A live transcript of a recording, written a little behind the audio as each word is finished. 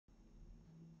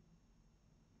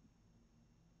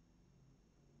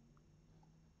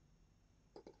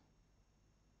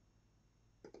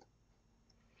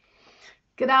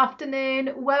Good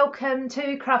afternoon, welcome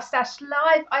to CraftStash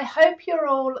Live. I hope you're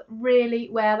all really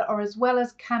well, or as well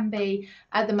as can be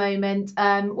at the moment.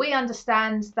 We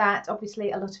understand that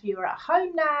obviously a lot of you are at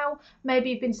home now.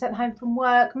 Maybe you've been sent home from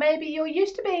work. Maybe you're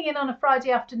used to being in on a Friday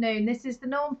afternoon. This is the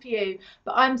norm for you,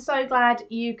 but I'm so glad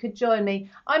you could join me.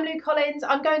 I'm Lou Collins.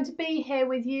 I'm going to be here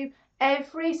with you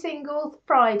every single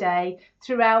Friday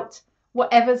throughout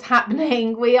whatever's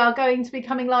happening. We are going to be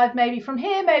coming live maybe from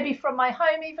here, maybe from my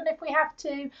home, even if we have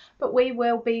to, but we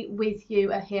will be with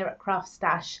you here at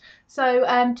CraftStash. So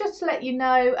just to let you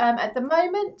know, at the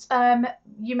moment,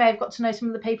 you may have got to know some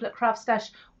of the people at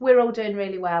CraftStash. We're all doing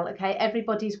really well, okay?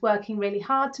 Everybody's working really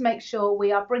hard to make sure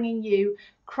we are bringing you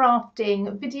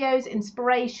crafting videos,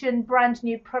 inspiration, brand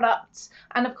new products,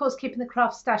 and of course keeping the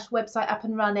CraftStash website up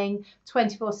and running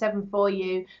 24/7 for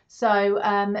you. So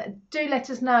do let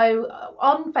us know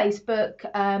on Facebook,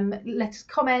 let us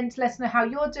comment, let us know how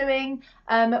you're doing.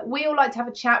 We all like to have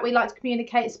a chat, we like to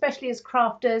communicate, especially as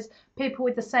crafters, people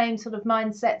with the same sort of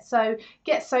mindset. So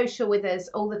get social with us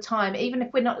all the time. Even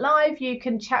if we're not live, you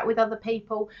can chat with other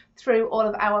people through all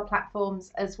of our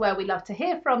platforms as well. We love to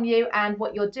hear from you and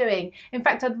what you're doing. In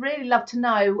fact, I'd really love to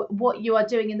know what you are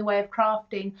doing in the way of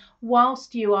crafting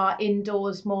whilst you are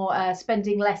indoors more,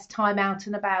 spending less time out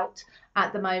and about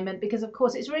at the moment, because of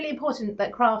course it's really important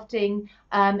that crafting,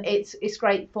 it's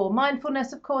great for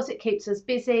mindfulness, of course it keeps us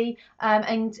busy,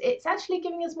 and it's actually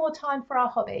giving us more time for our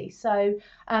hobby. So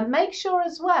make sure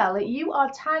as well that you are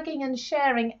tagging and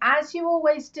sharing, as you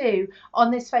always do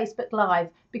on this Facebook Live,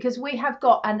 because we have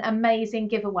got an amazing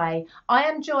giveaway. I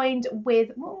am joined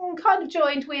with Craft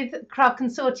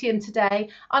Consortium today.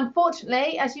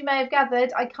 Unfortunately, as you may have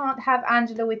gathered, I can't have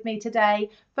Angela with me today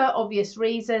for obvious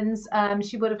reasons.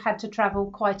 She would have had to travel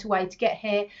quite a way to get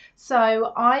here.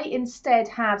 So I instead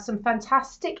have some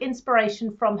fantastic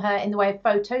inspiration from her in the way of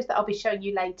photos that I'll be showing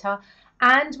you later.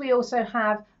 And we also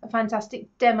have a fantastic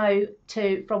demo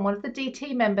too from one of the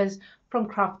DT members from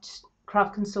Craft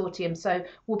Consortium, so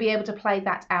we'll be able to play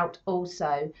that out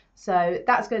also. So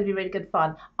that's going to be really good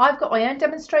fun. I've got my own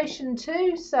demonstration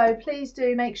too, so please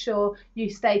do make sure you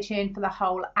stay tuned for the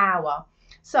whole hour.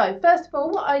 So first of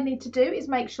all, what I need to do is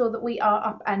make sure that we are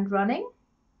up and running.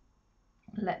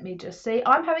 Let me just see.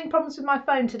 I'm having problems with my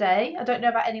phone today. I don't know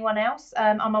about anyone else.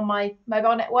 I'm on my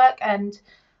mobile network and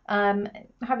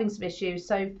having some issues,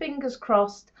 so fingers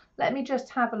crossed. Let me just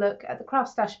have a look at the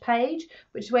CraftStash page,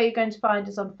 which is where you're going to find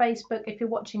us on Facebook. If you're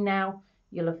watching now,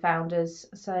 you'll have found us.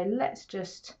 So let's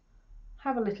just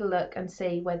have a little look and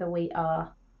see whether we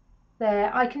are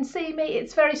there. I can see me.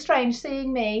 It's very strange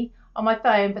seeing me on my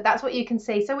phone, but that's what you can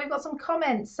see. So we've got some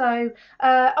comments. So,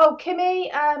 oh, Kimmy,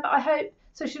 I hope,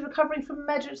 so she's recovering from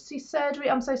emergency surgery.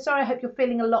 I'm so sorry. I hope you're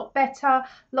feeling a lot better.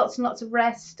 Lots and lots of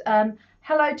rest.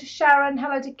 Hello to Sharon.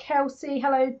 Hello to Kelsey.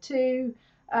 Hello to...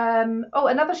 oh,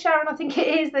 another Sharon, I think it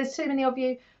is. There's too many of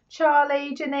you.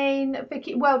 Charlie, Janine,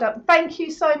 Vicky, well done. Thank you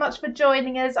so much for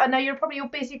joining us. I know you're probably all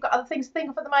busy. You've got other things to think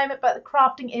of at the moment, but the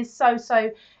crafting is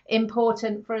so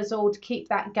important for us all to keep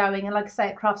that going. And like I say,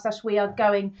 at CraftStash, we are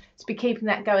going to be keeping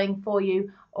that going for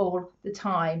you all the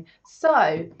time.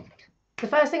 So the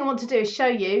first thing I want to do is show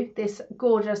you this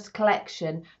gorgeous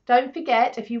collection. Don't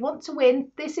forget, if you want to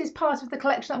win, this is part of the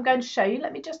collection I'm going to show you.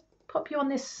 Let me just pop you on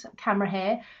this camera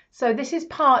here. So this is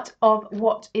part of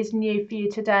what is new for you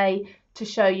today to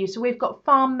show you. So we've got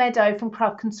Farm Meadow from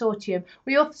Craft Consortium.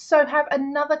 We also have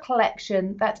another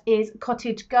collection that is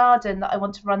Cottage Garden that I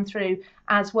want to run through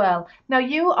as well. Now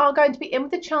you are going to be in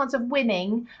with the chance of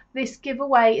winning. This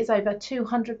giveaway is over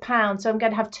 £200. So I'm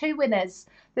going to have two winners.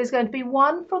 There's going to be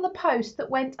one from the post that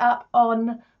went up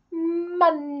on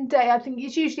Monday. I think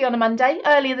it's usually on a Monday.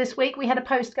 Earlier this week we had a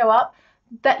post go up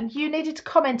that you needed to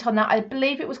comment on that. I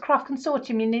believe it was Craft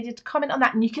Consortium. You needed to comment on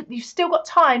that, and you've still got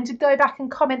time to go back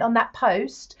and comment on that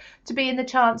post to be in the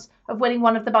chance of winning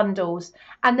one of the bundles.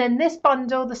 And then this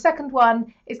bundle, the second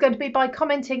one, is going to be by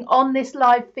commenting on this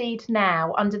live feed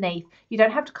now underneath. You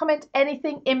don't have to comment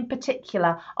anything in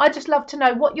particular. I just love to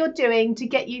know what you're doing to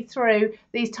get you through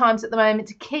these times at the moment,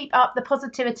 to keep up the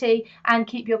positivity and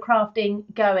keep your crafting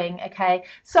going. Okay,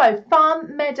 so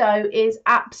Farm Meadow is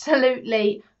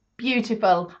absolutely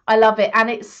beautiful. I love it, and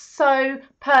it's so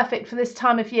perfect for this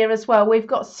time of year as well. We've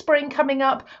got spring coming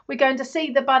up. We're going to see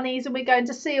the bunnies, and we're going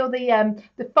to see all the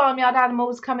farmyard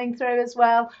animals coming through as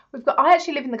well. I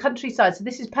actually live in the countryside, so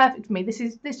this is perfect for me.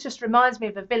 This just reminds me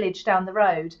of a village down the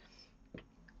road.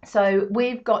 So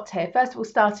we've got here, first of all,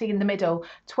 starting in the middle,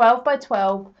 12 by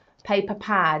 12 paper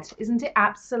pad. Isn't it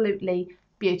absolutely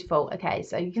beautiful? Okay,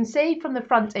 so you can see from the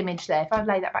front image there, if I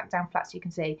lay that back down flat so you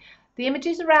can see, the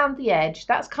images around the edge,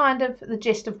 that's kind of the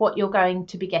gist of what you're going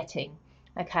to be getting.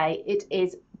 Okay, it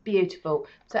is beautiful.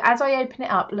 So as I open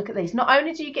it up, look at these. Not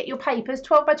only do you get your papers,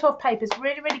 12 by 12 papers,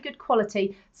 really, really good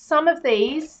quality. Some of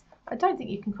these, I don't think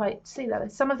you can quite see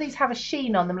that. Some of these have a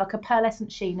sheen on them, like a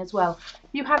pearlescent sheen as well.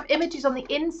 You have images on the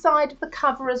inside of the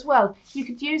cover as well. You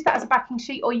could use that as a backing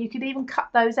sheet, or you could even cut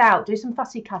those out, do some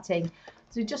fussy cutting.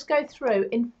 So just go through.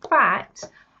 In fact,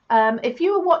 if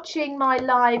you were watching my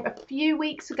live a few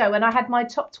weeks ago when I had my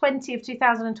top 20 of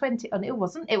 2020, and it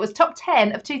wasn't, it was top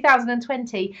 10 of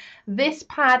 2020, this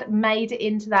pad made it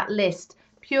into that list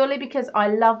purely because I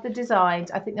love the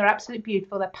designs. I think they're absolutely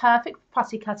beautiful. They're perfect for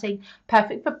fussy cutting,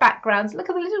 perfect for backgrounds. Look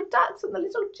at the little ducks and the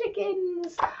little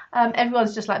chickens.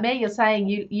 Everyone's just like me. You're saying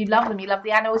you love them. You love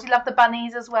the animals. You love the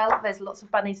bunnies as well. There's lots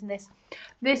of bunnies in this.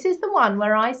 This is the one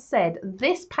where I said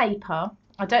this paper,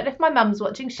 I don't know if my mum's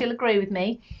watching, she'll agree with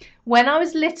me. When I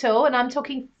was little, and I'm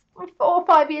talking 4 or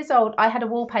 5 years old, I had a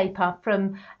wallpaper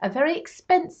from a very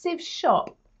expensive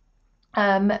shop,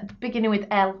 beginning with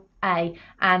LA,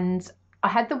 and I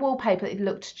had the wallpaper. It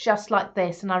looked just like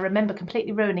this, and I remember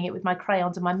completely ruining it with my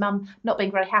crayons, and my mum not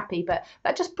being very happy. But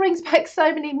that just brings back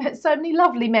so many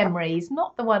lovely memories.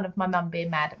 Not the one of my mum being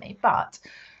mad at me, but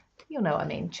you'll know what I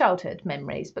mean, childhood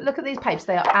memories. But look at these papers,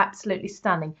 they are absolutely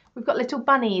stunning. We've got little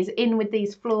bunnies in with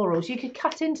these florals. You could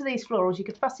cut into these florals, you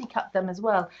could fussy cut them as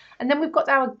well. And then we've got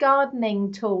our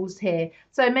gardening tools here.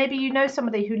 So maybe you know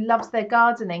somebody who loves their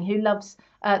gardening, who loves,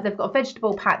 they've got a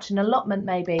vegetable patch, an allotment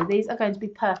maybe. These are going to be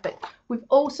perfect. We've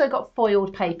also got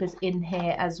foiled papers in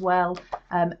here as well.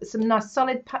 Some nice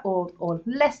solid or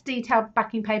less detailed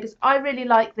backing papers. I really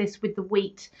like this with the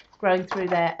wheat growing through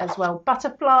there as well.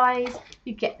 Butterflies,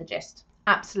 you get the gist.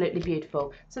 Absolutely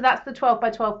beautiful. So that's the 12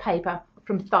 by 12 paper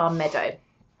from Farm Meadow.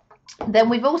 Then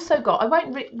we've also got, I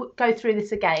won't go through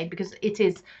this again because it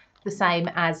is the same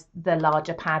as the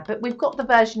larger pad, but we've got the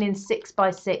version in 6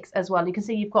 by 6 as well. You can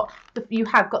see you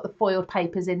have got the foiled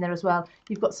papers in there as well.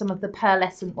 You've got some of the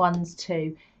pearlescent ones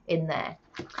too in there.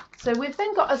 So we've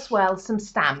then got as well some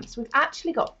stamps. We've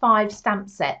actually got 5 stamp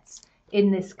sets in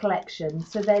this collection,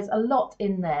 so there's a lot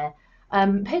in there.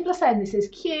 People are saying this is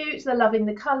cute, they're loving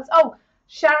the colours. Oh,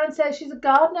 Sharon says she's a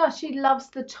gardener, she loves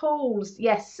the tools.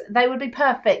 Yes, they would be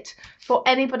perfect for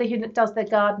anybody who does their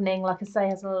gardening, like I say,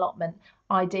 has an allotment.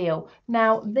 Ideal.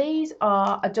 Now these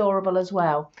are adorable as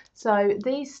well. So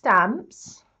these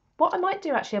stamps, what I might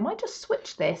do actually, I might just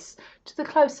switch this to the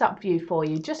close-up view for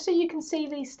you, just so you can see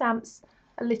these stamps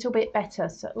a little bit better.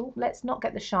 So let's not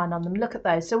get the shine on them. Look at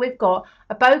those. So we've got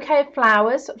a bouquet of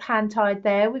flowers sort of hand tied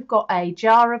there. We've got a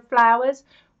jar of flowers.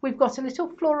 We've got a little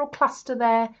floral cluster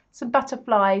there, some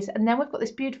butterflies, and then we've got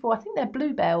this beautiful, I think they're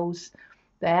bluebells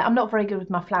there. I'm not very good with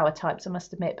my flower types, I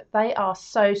must admit, but they are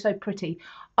so pretty.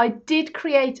 I did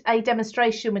create a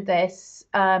demonstration with this.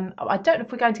 I don't know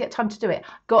if we're going to get time to do it.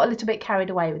 Got a little bit carried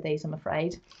away with these, I'm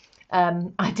afraid.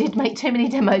 I did make too many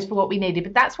demos for what we needed,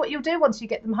 but that's what you'll do once you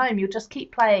get them home. You'll just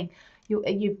keep playing.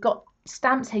 You've got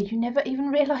stamps here you never even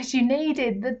realised you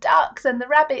needed. The ducks and the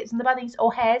rabbits and the bunnies,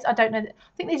 or hares. I don't know. I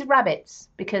think these are rabbits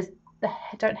because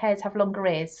don't hares have longer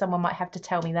ears? Someone might have to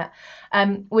tell me that.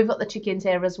 We've got the chickens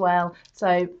here as well.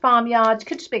 So farmyard,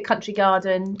 could just be a country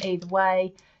garden, either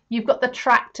way. You've got the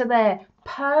tractor there.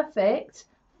 Perfect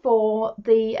for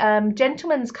the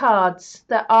gentleman's cards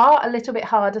that are a little bit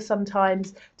harder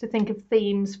sometimes to think of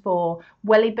themes for.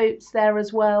 Welly boots there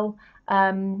as well.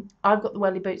 I've got the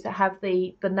welly boots that have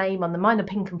the name on them. Mine are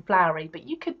pink and flowery, but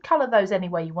you could colour those any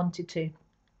way you wanted to.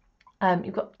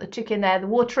 You've got the chicken there, the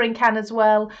watering can as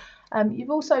well.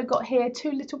 You've also got here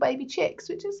 2 little baby chicks,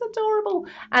 which is adorable.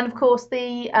 And of course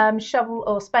the shovel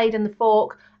or spade and the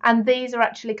fork. And these are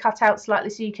actually cut out slightly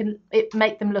so you can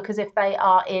make them look as if they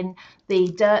are in the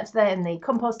dirt there, in the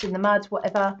compost, in the mud,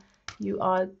 whatever you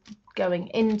are going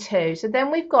into. So then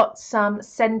we've got some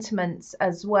sentiments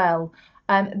as well.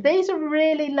 These are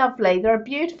really lovely. They're a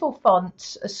beautiful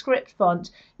font, a script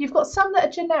font. You've got some that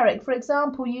are generic. For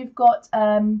example, you've got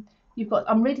I'm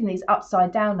reading these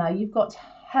upside down now. You've got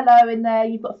hello in there.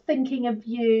 You've got thinking of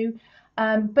you.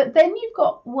 But then you've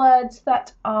got words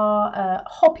that are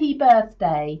hoppy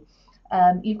birthday.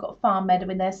 You've got farm meadow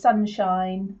in there,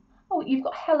 sunshine. Oh, you've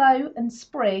got hello and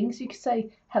spring. So you could say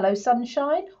hello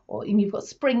sunshine. And you've got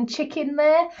spring chicken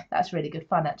there. That's really good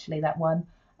fun actually, that one.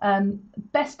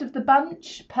 Best of the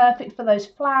bunch, perfect for those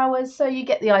flowers. So you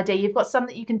get the idea. You've got some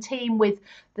that you can team with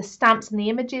the stamps and the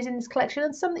images in this collection,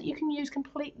 and some that you can use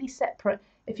completely separate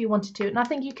if you wanted to. And I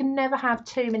think you can never have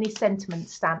too many sentiment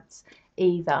stamps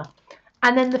either.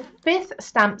 And then the 5th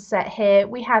stamp set here,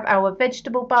 we have our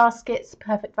vegetable baskets,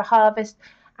 perfect for harvest,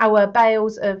 our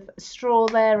bales of straw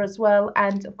there as well,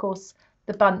 and of course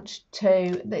the bunch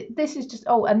too. This is just,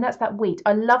 oh, and that's that wheat.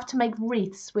 I love to make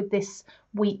wreaths with this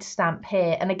wheat stamp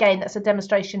here. And again, that's a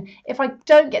demonstration. If I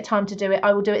don't get time to do it,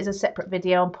 I will do it as a separate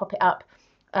video and pop it up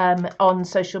on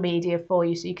social media for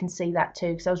you so you can see that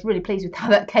too, because I was really pleased with how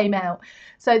that came out.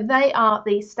 So they are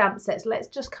the stamp sets. Let's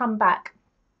just come back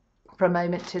for a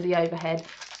moment to the overhead.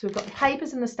 So we've got the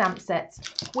papers and the stamp sets.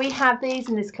 We have these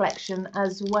in this collection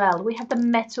as well. We have the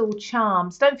metal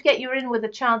charms. Don't forget you're in with a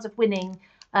chance of winning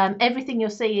everything you're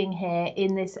seeing here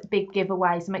in this big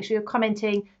giveaway. So make sure you're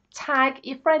commenting, tag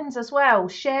your friends as well,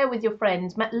 share with your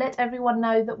friends, let everyone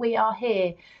know that we are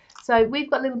here. So we've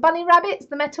got little bunny rabbits,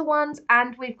 the metal ones,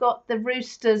 and we've got the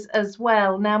roosters as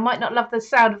well. Now, I might not love the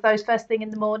sound of those first thing in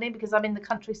the morning because I'm in the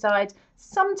countryside.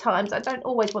 Sometimes I don't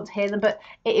always want to hear them, but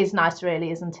it is nice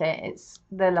really, isn't it?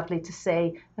 They're lovely to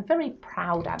see. They're very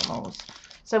proud animals.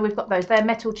 So we've got those. They're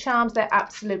metal charms. They're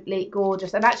absolutely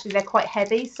gorgeous. And actually, they're quite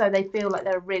heavy, so they feel like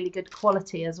they're really good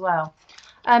quality as well.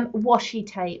 Washi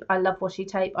tape. I love washi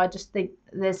tape. I just think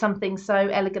there's something so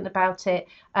elegant about it.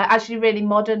 Actually really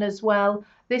modern as well.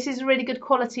 This is a really good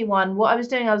quality one. What I was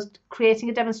doing, I was creating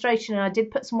a demonstration and I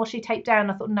did put some washi tape down.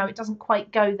 I thought, no, it doesn't quite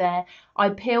go there. I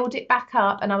peeled it back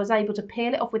up and I was able to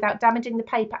peel it off without damaging the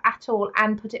paper at all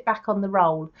and put it back on the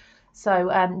roll.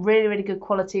 So really, really good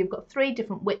quality. We've got 3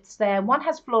 different widths there. One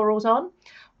has florals on.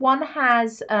 One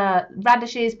has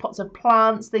radishes, pots of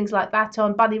plants, things like that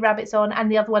on, bunny rabbits on, and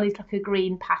the other one is like a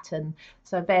green pattern.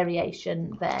 So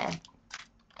variation there.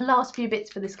 Last few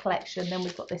bits for this collection, then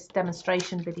we've got this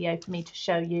demonstration video for me to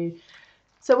show you.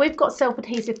 So we've got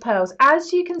self-adhesive pearls.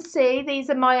 As you can see, these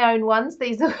are my own ones.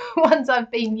 These are ones I've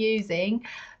been using.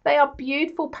 They are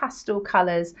beautiful pastel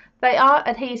colours. They are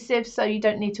adhesive, so you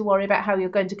don't need to worry about how you're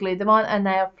going to glue them on, and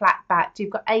they are flat backed. You've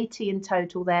got 80 in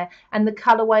total there, and the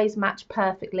colourways match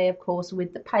perfectly, of course,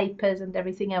 with the papers and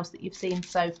everything else that you've seen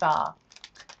so far.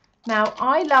 Now,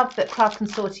 I love that Craft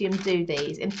Consortium do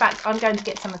these. In fact, I'm going to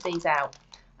get some of these out.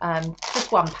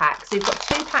 Just 1 pack. So you've got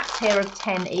 2 packs here of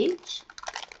 10 each.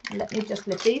 Let me just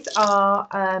lift. These are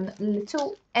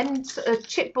little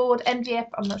chipboard, MDF,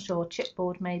 I'm not sure,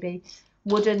 chipboard maybe,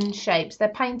 wooden shapes. They're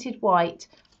painted white,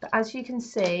 but as you can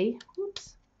see,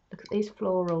 whoops, look at these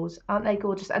florals. Aren't they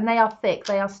gorgeous? And they are thick,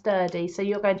 they are sturdy, so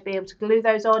you're going to be able to glue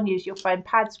those on, use your foam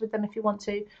pads with them if you want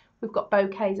to. We've got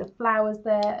bouquets of flowers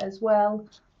there as well.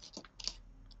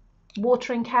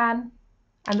 Watering can.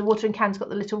 And the watering can's got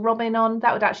the little robin on.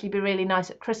 That would actually be really nice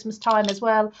at Christmas time as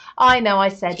well. I know I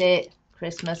said it.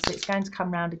 Christmas, it's going to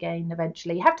come round again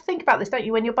eventually. You have to think about this, don't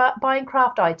you? When you're buying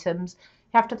craft items,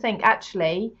 you have to think,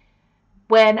 actually,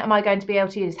 when am I going to be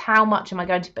able to use it? How much am I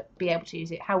going to be able to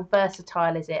use it? How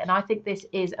versatile is it? And I think this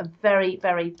is a very,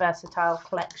 very versatile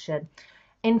collection.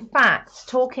 In fact,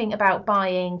 talking about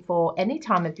buying for any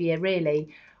time of year,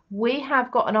 really, we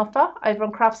have got an offer over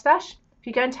on CraftStash. If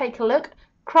you go and take a look,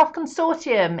 Craft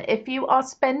Consortium, if you are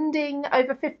spending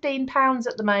over £15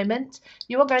 at the moment,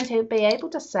 you are going to be able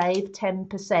to save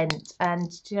 10%.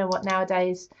 And do you know what,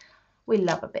 nowadays we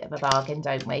love a bit of a bargain,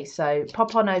 don't we? So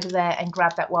pop on over there and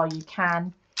grab that while you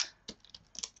can.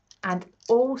 And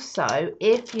also,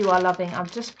 if you are loving, I'll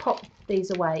just pop these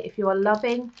away, if you are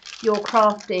loving your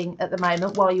crafting at the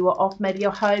moment while you are off, maybe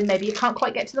you're home, maybe you can't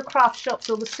quite get to the craft shops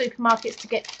or the supermarkets to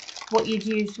get what you'd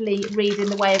usually read in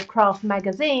the way of craft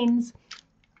magazines,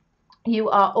 you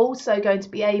are also going to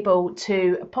be able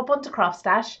to pop onto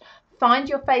CraftStash, find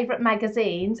your favourite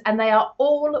magazines, and they are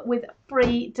all with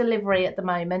free delivery at the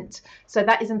moment. So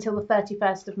that is until the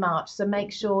 31st of March. So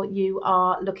make sure you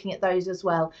are looking at those as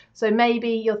well. So maybe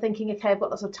you're thinking, okay, I've got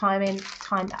lots of time at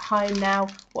home now.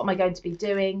 What am I going to be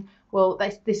doing? Well,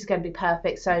 this is going to be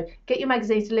perfect. So get your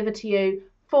magazines delivered to you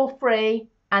for free,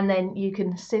 and then you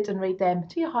can sit and read them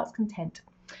to your heart's content.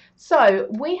 So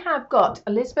we have got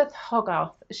Elisabeth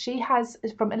Hogarth. She has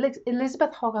from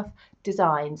Elisabeth Hogarth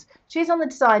Designs. She's on the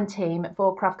design team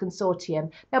for Craft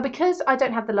Consortium. Now, because I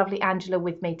don't have the lovely Angela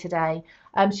with me today,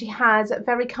 she has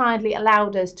very kindly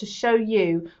allowed us to show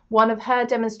you one of her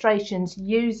demonstrations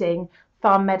using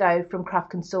Farm Meadow from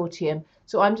Craft Consortium.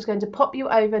 So I'm just going to pop you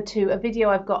over to a video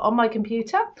I've got on my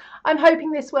computer. I'm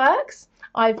hoping this works.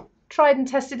 I've tried and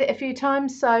tested it a few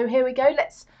times, so here we go.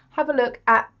 Let's have a look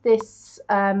at this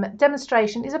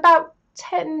demonstration. It's about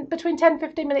between 10 and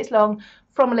 15 minutes long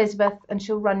from Elisabeth, and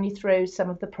she'll run you through some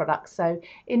of the products. So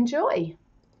enjoy.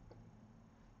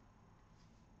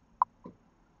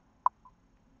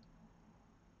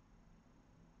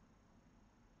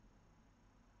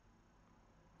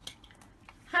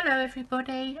 Hello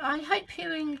everybody, I hope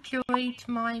you enjoyed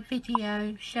my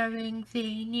video showing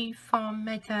the new Farm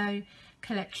Meadow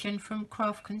collection from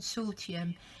Craft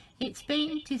Consortium. It's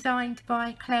been designed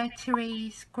by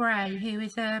Claire-Therese Gray, who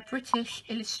is a British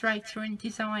illustrator and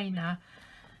designer.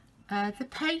 The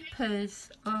papers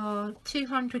are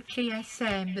 200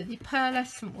 GSM, but the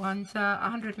pearlescent ones are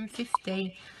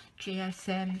 150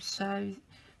 GSM. So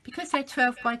because they're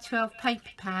 12 by 12 paper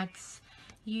pads,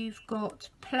 you've got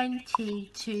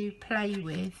plenty to play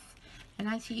with. And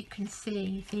as you can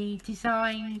see, the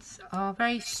designs are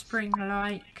very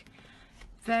spring-like,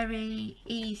 very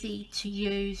easy to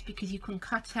use because you can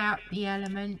cut out the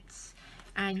elements,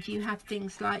 and you have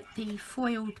things like the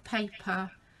foiled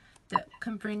paper that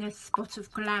can bring a spot of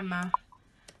glamour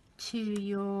to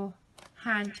your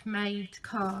handmade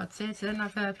cards. There's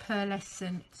another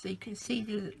pearlescent, so you can see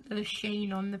the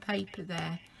sheen on the paper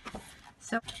there.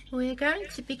 So we're going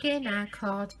to begin our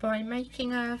card by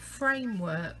making a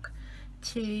framework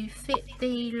to fit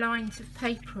the lines of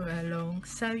paper along.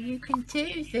 So you can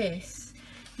do this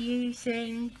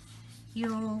using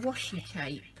your washi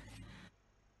tape.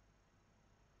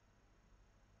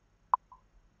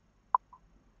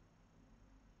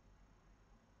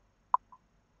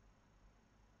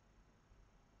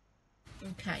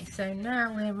 Okay, so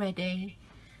now we're ready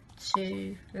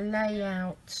to lay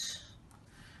out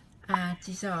our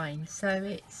design.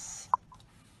 So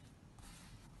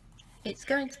it's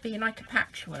going to be like a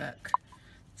patchwork.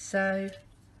 So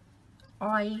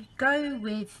I go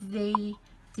with the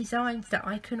designs that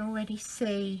I can already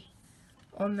see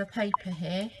on the paper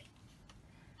here.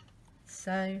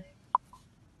 So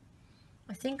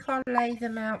I think I'll lay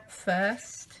them out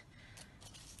first,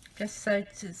 just so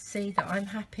to see that I'm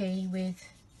happy with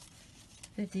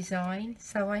the design.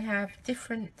 So I have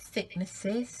different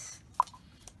thicknesses,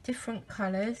 different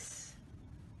colours,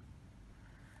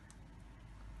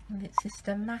 and it's just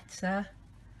a matter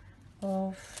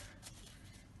of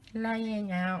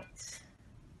laying out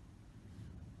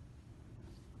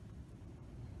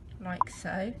like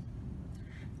so.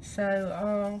 So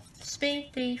I'll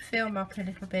speed the film up a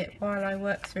little bit while I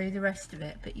work through the rest of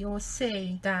it, but you'll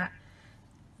see that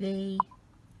the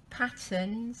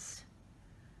patterns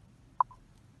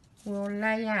will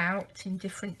lay out in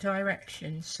different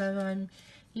directions. So I'm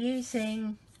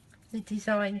using the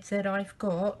designs that I've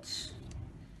got.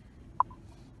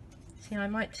 See, I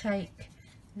might take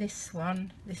this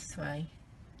one this way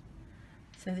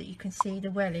so that you can see the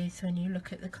wellies when you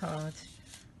look at the card,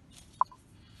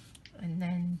 and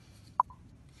then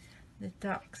the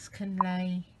ducks can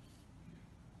lay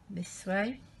this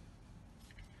way,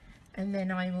 and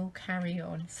then I will carry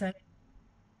on. So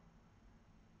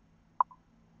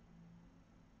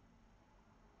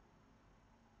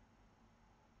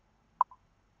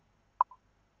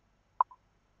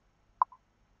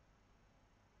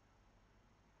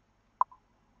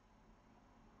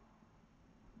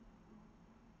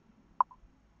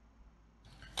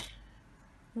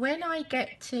when I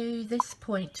get to this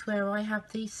point where I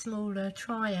have these smaller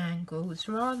triangles,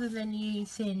 rather than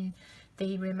using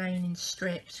the remaining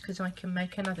strips because I can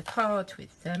make another card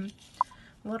with them,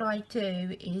 what I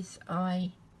do is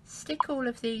I stick all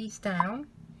of these down,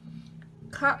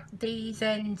 cut these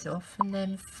ends off, and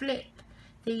then flip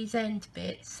these end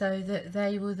bits so that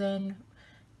they will then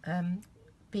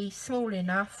be small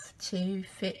enough to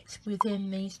fit within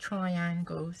these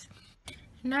triangles.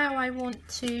 Now I want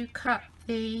to cut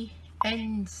the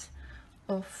ends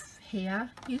off here.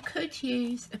 You could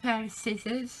use a pair of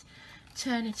scissors,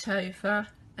 turn it over,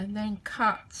 and then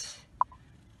cut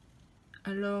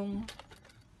along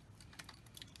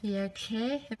the edge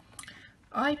here.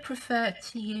 I prefer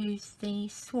to use the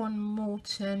Swan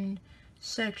Morton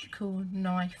surgical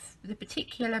knife. The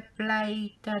particular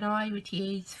blade that I would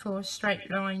use for straight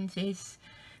lines is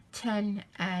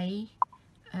 10A.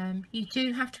 You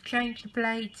do have to change the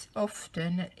blades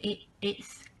often.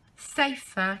 It's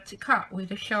safer to cut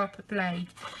with a sharper blade,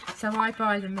 so I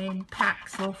buy them in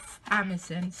packs off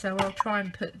Amazon, so I'll try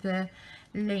and put the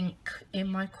link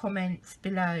in my comments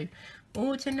below.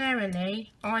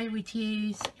 Ordinarily I would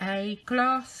use a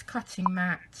glass cutting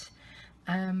mat,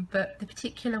 but the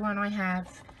particular one I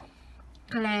have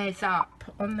glares up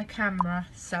on the camera,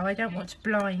 so I don't want to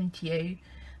blind you.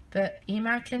 But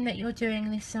imagine that you're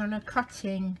doing this on a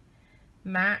cutting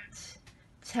mat.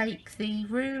 Take the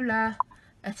ruler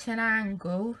at an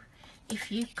angle. If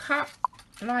you cut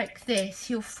like this,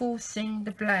 you're forcing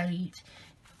the blade.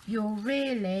 You're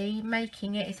really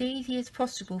making it as easy as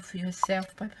possible for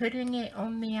yourself by putting it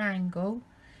on the angle,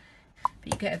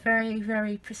 but you get a very,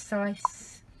 very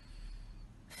precise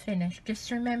finish.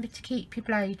 Just remember to keep your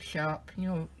blade sharp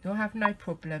and you'll have no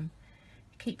problem.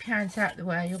 Keep your hands out the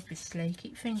way, obviously.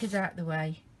 Keep fingers out the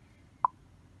way.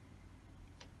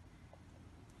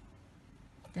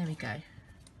 There we go.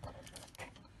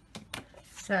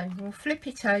 So we'll flip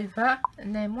it over,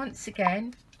 and then once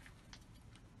again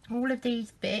all of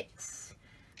these bits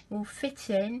will fit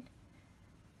in,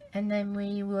 and then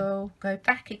we will go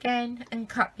back again and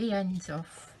cut the ends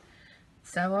off.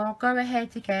 So I'll go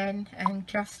ahead again and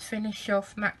just finish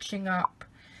off matching up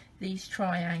these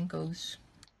triangles.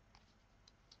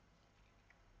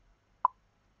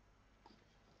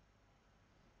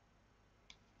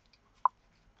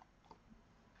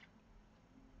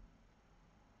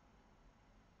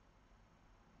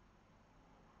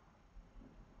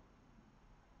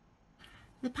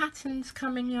 The pattern's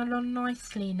coming along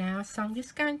nicely now, so I'm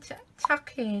just going to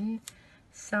tuck in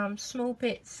some small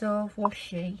bits of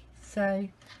washi. So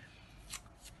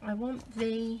I want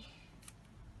the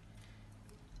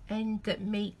end that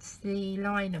meets the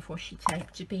line of washi tape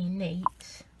to be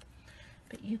neat,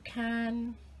 but you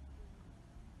can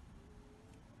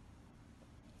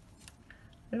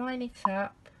line it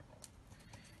up,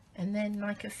 and then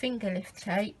like a finger lift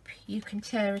tape you can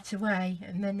tear it away,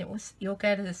 and then you'll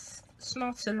get a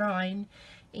smarter line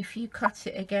if you cut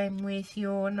it again with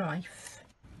your knife.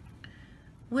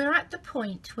 We're at the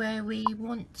point where we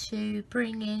want to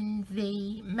bring in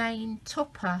the main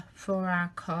topper for our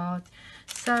card,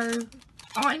 so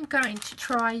I'm going to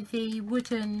try the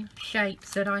wooden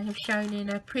shapes that I have shown in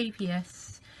a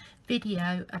previous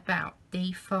video about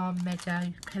the Farm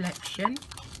Meadow collection.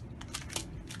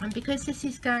 And because this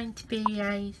is going to be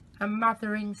a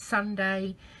Mothering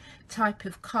Sunday type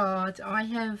of card, I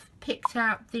have picked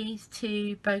out these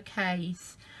two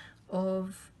bouquets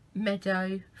of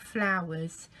meadow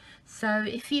flowers. So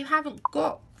if you haven't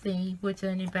got the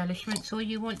wooden embellishments, or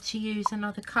you want to use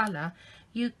another colour,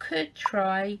 you could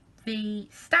try the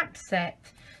stamp set.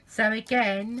 So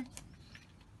again,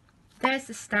 there's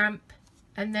the stamp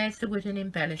and there's the wooden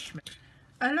embellishment.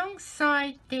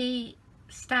 Alongside the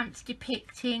stamps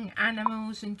depicting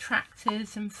animals and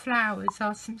tractors and flowers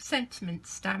are some sentiment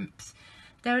stamps.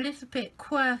 They're a little bit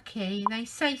quirky. They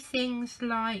say things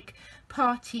like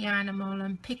party animal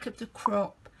and pick up the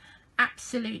crop,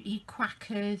 absolutely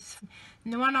quackers.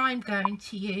 And the one I'm going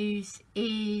to use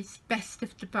is best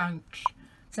of the bunch.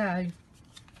 So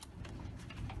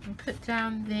I'll put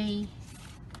down the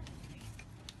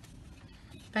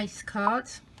base card.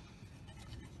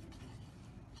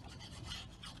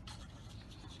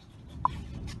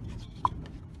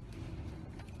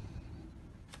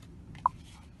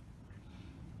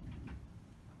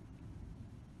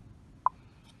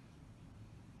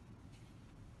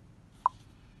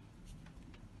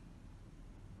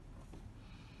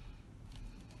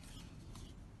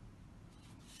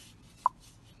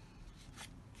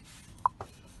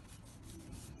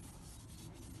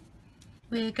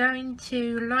 We're going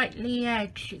to lightly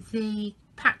edge the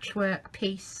patchwork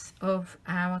piece of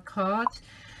our card.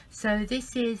 So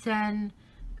this is an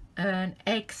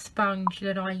egg sponge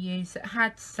that I use that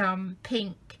had some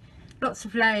pink, lots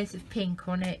of layers of pink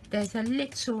on it. There's a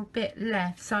little bit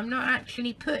left, so I'm not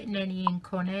actually putting any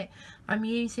ink on it. I'm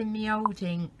using the old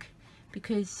ink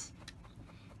because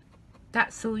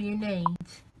that's all you need.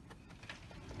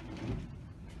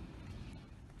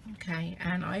 Okay,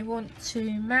 and I want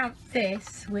to mount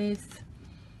this with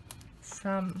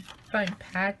some foam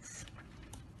pads,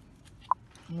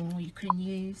 or you can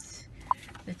use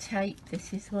the tape.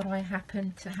 This is what I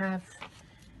happen to have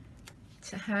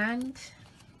to hand.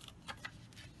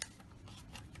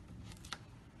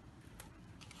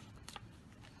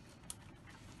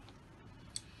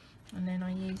 And then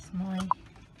I use my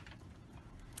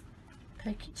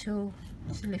pokey tool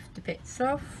to lift the bits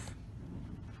off.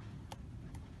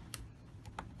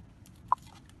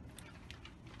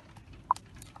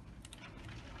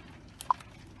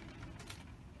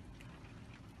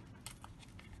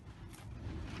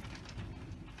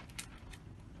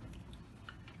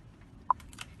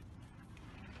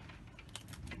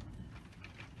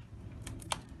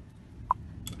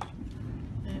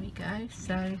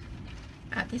 So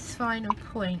at this final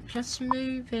point, just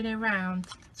move it around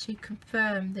to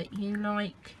confirm that you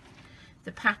like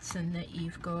the pattern that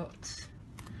you've got.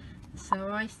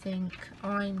 So I think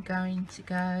I'm going to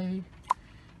go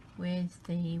with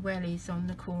the wellies on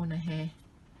the corner here.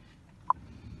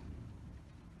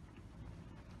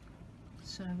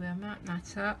 So we'll mount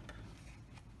that up.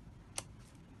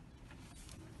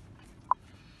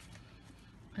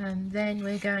 And then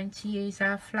we're going to use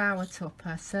our flower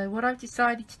topper. So what I've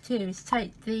decided to do is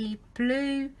take the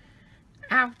blue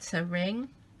outer ring,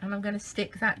 and I'm going to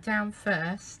stick that down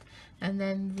first, and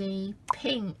then the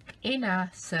pink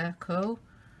inner circle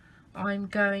I'm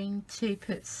going to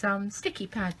put some sticky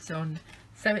pads on.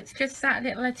 So it's just that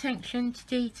little attention to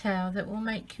detail that will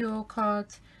make your card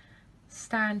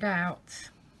stand out.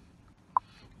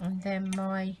 And then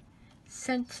my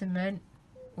sentiment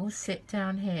will sit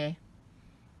down here.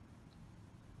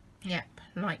 Yep,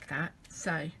 like that.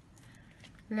 So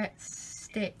let's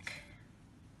stick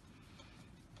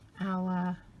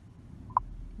our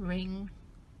ring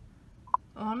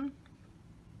on.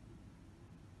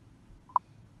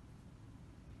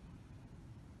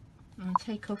 I'll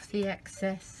take off the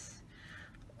excess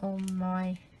on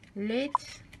my lid,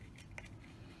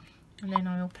 and then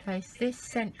I'll place this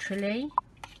centrally.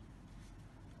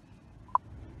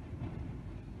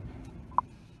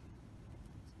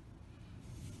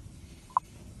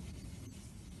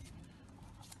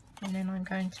 And then I'm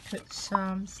going to put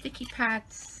some sticky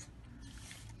pads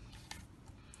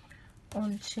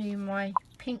onto my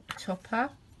pink topper,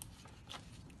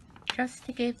 just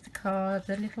to give the card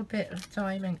a little bit of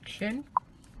dimension.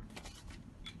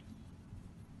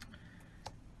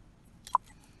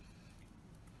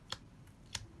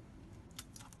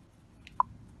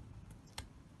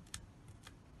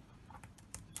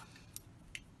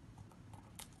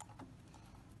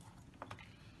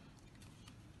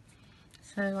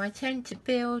 So I tend to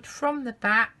build from the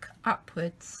back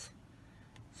upwards.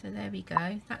 So there we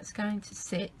go, that's going to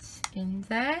sit in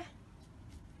there.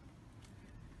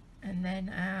 And then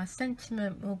our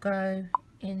sentiment will go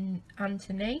in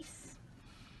underneath.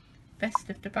 Best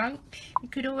of the bunch. You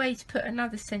could always put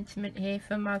another sentiment here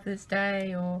for Mother's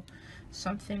Day or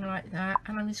something like that.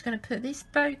 And I'm just going to put this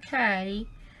bouquet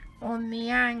on the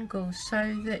angle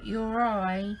so that your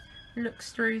eye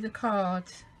looks through the card.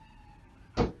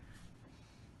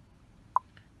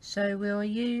 So we'll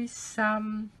use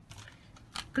some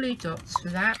glue dots for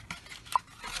that,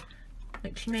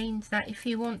 which means that if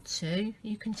you want to,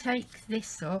 you can take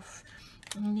this off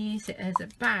and use it as a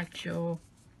badge or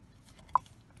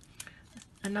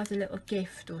another little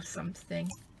gift or something.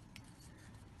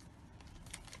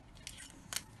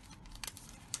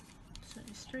 So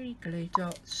there's 3 glue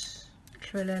dots,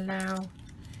 which will allow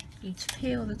you to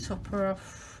peel the topper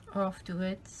off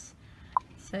afterwards.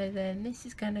 So then this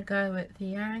is going to go at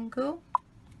the angle,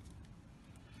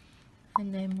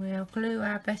 and then we'll glue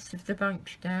our best of the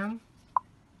bunch down.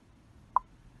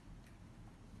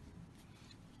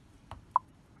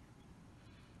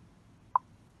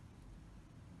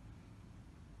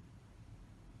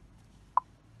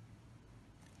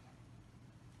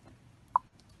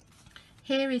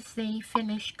 Here is the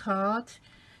finished card.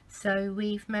 So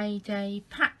we've made a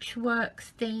patchwork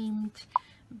themed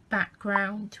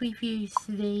background. We've used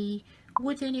the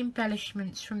wooden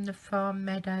embellishments from the farm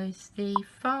meadows, the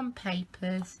farm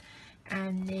papers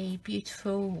and the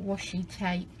beautiful washi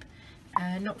tape,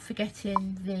 not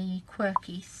forgetting the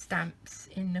quirky stamps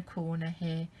in the corner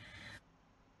here.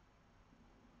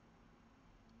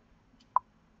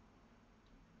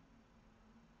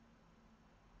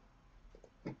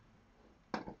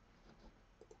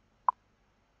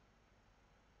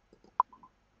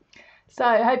 So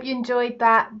I hope you enjoyed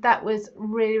that. That was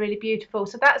really, really beautiful.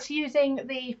 So that's using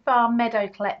the Farm Meadow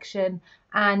collection,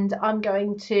 and I'm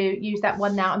going to use that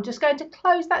one now. I'm just going to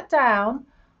close that down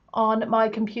on my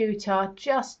computer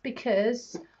just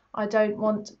because I don't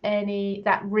want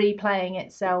that replaying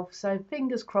itself. So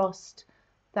fingers crossed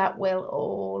that will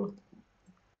all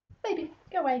maybe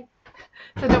go away.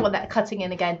 So I don't want that cutting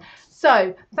in again.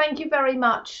 So thank you very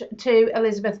much to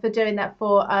Elisabeth for doing that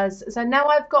for us. So now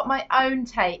I've got my own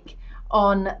take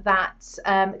on that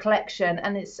collection,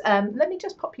 and it's let me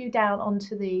just pop you down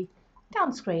onto the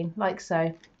down screen like so.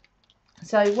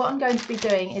 So what I'm going to be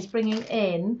doing is bringing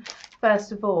in,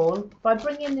 first of all, by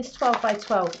bringing this 12 by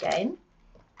 12 again.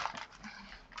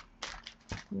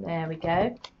 There we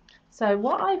go. So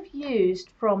what I've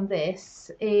used from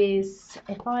this is,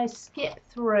 if I skip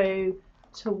through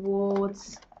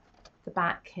towards the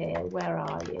back here, where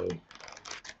are you?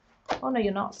 Oh no,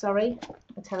 you're not, sorry,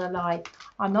 I tell a lie.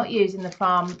 I'm not using the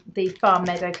farm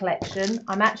meadow collection.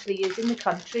 I'm actually using the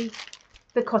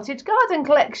cottage garden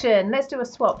collection. Let's do a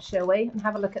swap, shall we, and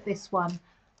have a look at this one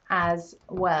as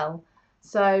well.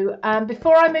 So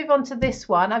before I move on to this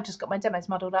one, I've just got my demos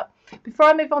muddled up. Before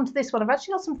I move on to this one, I've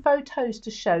actually got some photos to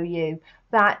show you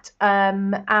that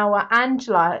our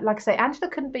Angela, like I say, Angela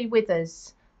couldn't be with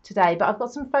us today, but I've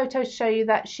got some photos to show you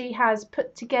that she has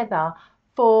put together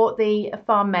for the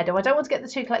farm meadow. I don't want to get the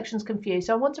two collections confused,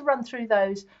 so I want to run through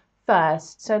those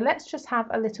first. So let's just have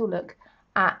a little look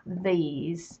at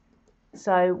these.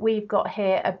 So we've got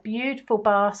here a beautiful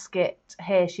basket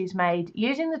here she's made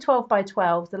using the 12 by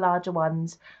 12, the larger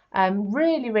ones.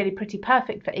 Really, really pretty,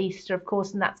 perfect for Easter, of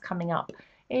course, and that's coming up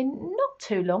in not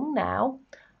too long now.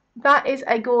 That is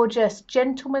a gorgeous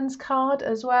gentleman's card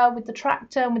as well, with the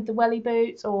tractor and with the welly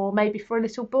boots, or maybe for a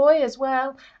little boy as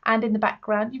well. And in the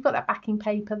background, you've got that backing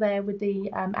paper there with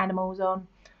the animals on.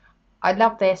 I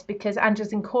love this because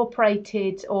Angela's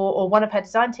incorporated, or one of her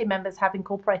design team members have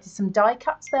incorporated some die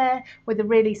cuts there with a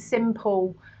really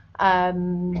simple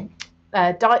die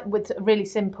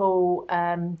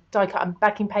cut and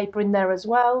backing paper in there as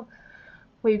well.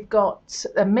 We've got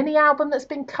a mini album that's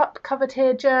been covered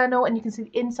here, journal, and you can see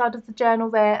the inside of the journal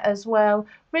there as well.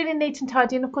 Really neat and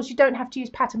tidy, and of course you don't have to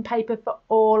use pattern paper for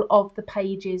all of the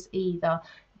pages either.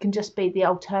 It can just be the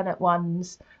alternate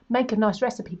ones. Make a nice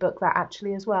recipe book that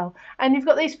actually as well. And you've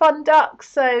got these fun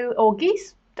ducks, or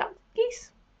geese,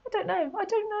 geese. I don't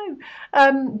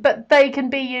know. But they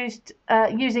can be used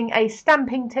using a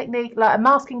stamping technique, like a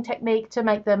masking technique, to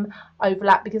make them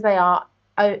overlap, because they are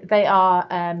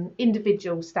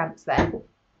individual stamps there.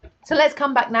 So let's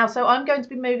come back now. So I'm going to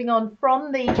be moving on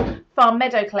from the Farm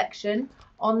Meadow collection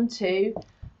onto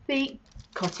the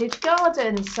cottage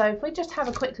garden. So if we just have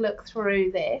a quick look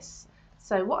through this.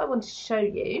 So what I wanted to show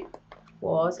you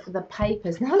was the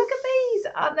papers. Now look at these.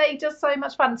 Aren't they just so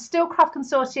much fun? Still Craft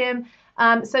Consortium.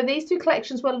 So these two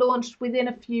collections were launched within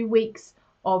a few weeks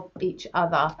of each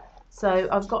other. So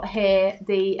I've got here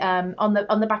the on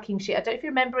the backing sheet. I don't know if you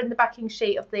remember, in the backing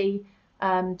sheet of the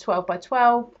 12 by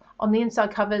 12, on the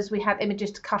inside covers we had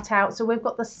images to cut out. So we've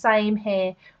got the same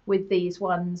here with these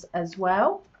ones as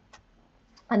well.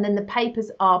 And then the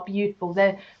papers are beautiful.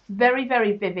 They're very,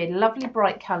 very vivid, lovely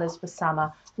bright colours for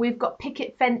summer. We've got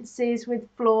picket fences with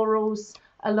florals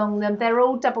along them. They're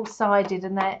all double-sided,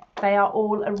 and they are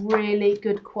all a really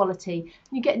good quality.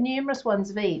 You get numerous ones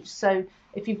of each, so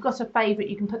if you've got a favourite,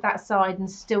 you can put that aside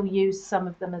and still use some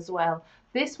of them as well.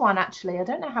 This one actually, I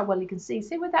don't know how well you can see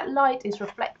where that light is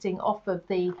reflecting off of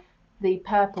the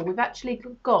purple. We've actually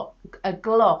got a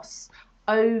gloss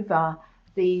over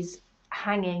these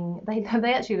hanging.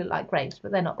 They actually look like grapes,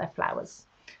 but they're not, they're flowers.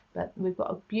 But we've got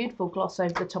a beautiful gloss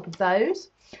over the top of those.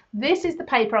 This is the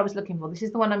paper I was looking for. This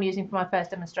is the one I'm using for my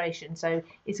first demonstration. So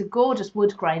it's a gorgeous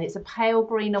wood grain. It's a pale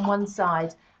green on one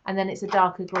side, and then it's a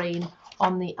darker green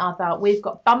on the other. We've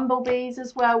got bumblebees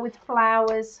as well with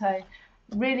flowers. So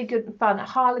really good fun.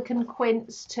 Harlequin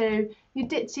quince too. Your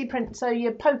ditzy print, so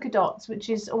your polka dots, which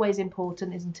is always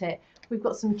important, isn't it? We've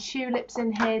got some tulips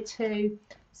in here too.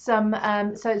 Some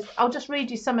so I'll just read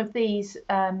you some of these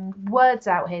words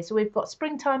out here. So we've got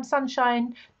springtime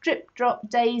sunshine, drip drop,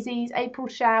 daisies, April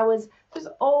showers. It's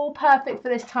all perfect for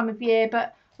this time of year,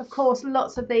 but of course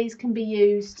lots of these can be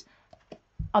used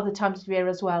other times of year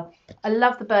as well. I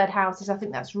love the bird houses. I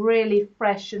think that's really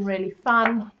fresh and really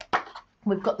fun.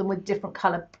 We've got them with different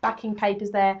colour backing papers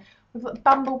there. We've got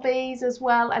bumblebees as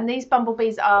well, and these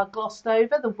bumblebees are glossed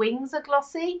over. The wings are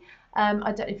glossy. I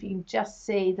don't know if you can just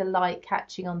see the light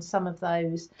catching on some of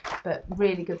those, but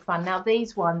really good fun. Now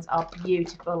these ones are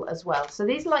beautiful as well. So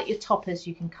these are like your toppers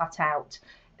you can cut out.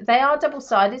 They are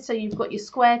double-sided, so you've got your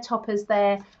square toppers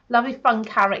there. Lovely fun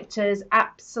characters,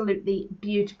 absolutely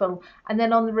beautiful. And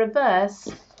then on the reverse,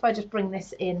 if I just bring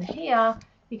this in here,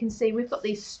 you can see we've got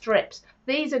these strips.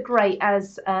 These are great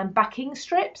as backing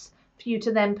strips for you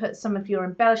to then put some of your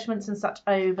embellishments and such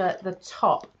over the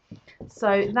top.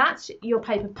 So that's your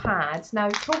paper pads. Now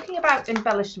talking about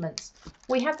embellishments,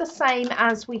 we have the same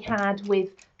as we had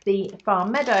with the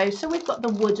Farm Meadow. So we've got the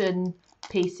wooden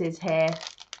pieces here.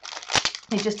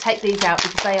 You just take these out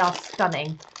because they are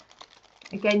stunning.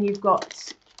 Again, you've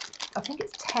got, I think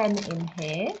it's 10 in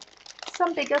here.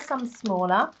 Some bigger, some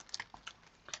smaller.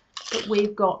 But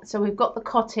we've got the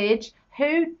cottage.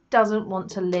 Who doesn't want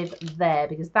to live there?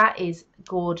 Because that is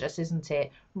gorgeous, isn't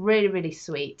it? Really, really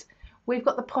sweet. We've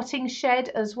got the potting shed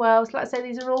as well. So like I say,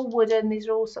 these are all wooden. These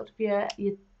are all sort of your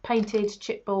painted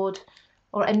chipboard,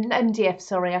 or an MDF,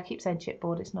 sorry. I keep saying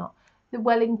chipboard, it's not. The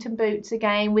Wellington boots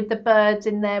again with the birds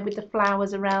in there with the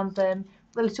flowers around them.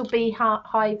 The little bee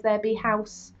hive there, bee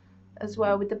house as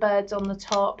well with the birds on the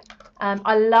top.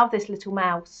 I love this little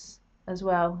mouse as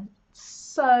well.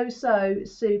 So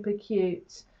super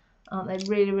cute. Aren't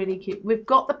they really, really cute? We've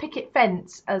got the picket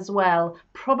fence as well.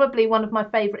 Probably one of my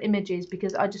favourite images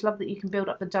because I just love that you can build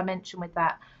up the dimension with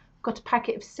that. We've got a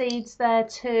packet of seeds there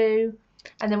too.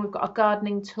 And then we've got our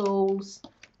gardening tools,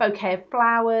 bouquet of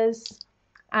flowers.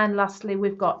 And lastly,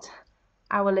 we've got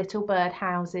our little bird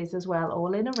houses as well,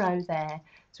 all in a row there.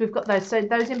 So we've got those. So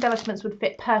those embellishments would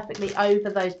fit perfectly over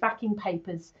those backing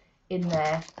papers in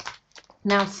there.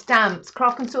 Now stamps,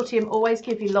 Craft Consortium always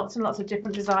give you lots and lots of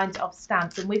different designs of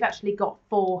stamps, and we've actually got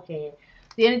 4 here.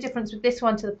 The only difference with this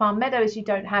one to the Farm Meadow is you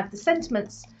don't have the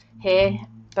sentiments here,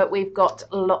 but we've got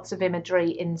lots of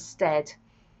imagery instead.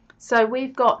 So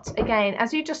we've got, again,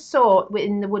 as you just saw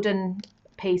in the wooden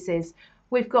pieces,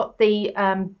 we've got the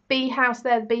bee house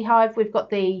there, the beehive, we've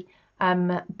got the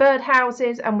bird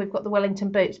houses, and we've got the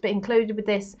Wellington boots. But included with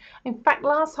this, in fact,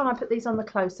 last time I put these on the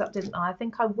close-up, didn't I? I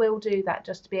think I will do that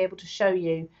just to be able to show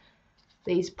you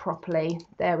these properly.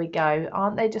 There we go.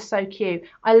 Aren't they just so cute?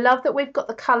 I love that we've got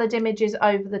the coloured images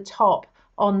over the top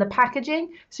on the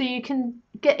packaging, so you can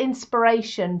get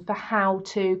inspiration for how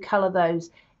to colour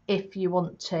those if you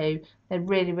want to. They're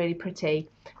really, really pretty.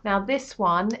 Now this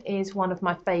one is one of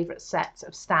my favourite sets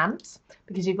of stamps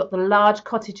because you've got the large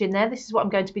cottage in there. This is what I'm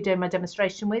going to be doing my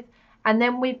demonstration with. And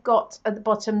then we've got at the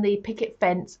bottom the picket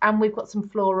fence, and we've got some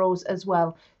florals as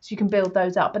well, so you can build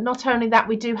those up. But not only that,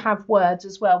 we do have words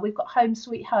as well. We've got home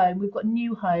sweet home, we've got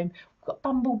new home, we've got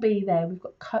bumblebee there, we've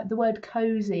got the word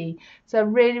cozy. So a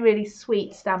really, really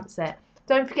sweet stamp set.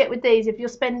 Don't forget with these, if you're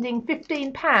spending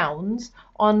 £15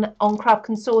 on Craft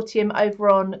Consortium over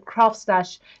on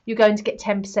CraftStash, you're going to get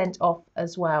 10% off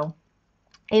as well.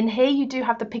 In here you do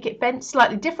have the picket fence,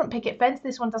 slightly different picket fence.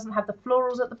 This one doesn't have the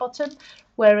florals at the bottom,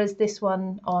 whereas this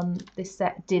one on this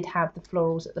set did have the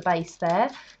florals at the base there.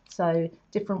 So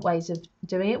different ways of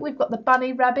doing it. We've got the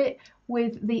bunny rabbit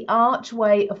with the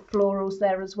archway of florals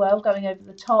there as well, going over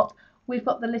the top. We've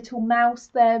got the little mouse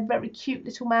there, very cute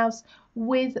little mouse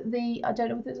with the, I don't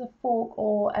know if there's a fork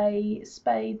or a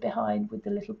spade behind, with the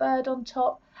little bird on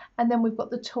top. And then we've got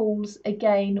the tools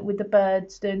again with the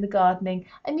birds doing the gardening.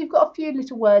 And you've got a few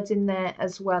little words in there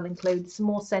as well, included some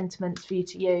more sentiments for you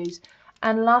to use.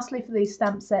 And lastly, for these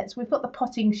stamp sets, we've got the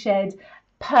potting shed,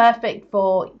 perfect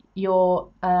for your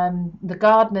the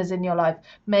gardeners in your life.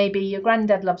 Maybe your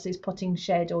granddad loves his potting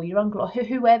shed, or your uncle, or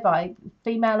whoever,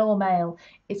 female or male.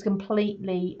 It's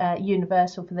completely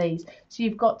universal for these. So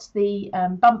you've got the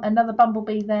another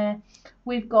bumblebee there.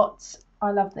 We've got,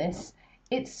 I love this,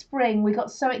 it's spring, we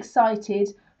got so excited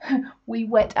we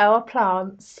wet our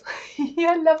plants.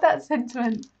 Yeah, I love that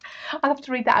sentiment. I'll have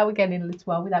to read that out again in a little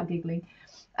while without giggling.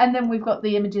 And then we've got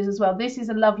the images as well. This is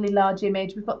a lovely large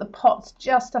image. We've got the pots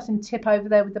just starting to tip over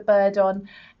there with the bird on,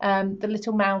 the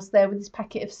little mouse there with this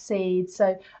packet of seeds.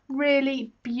 So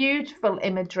really beautiful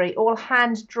imagery, all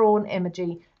hand-drawn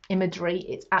imagery.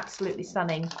 It's absolutely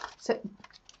stunning. So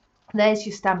there's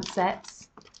your stamp sets.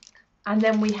 And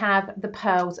then we have the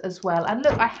pearls as well. And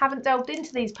look, I haven't delved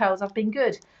into these pearls. I've been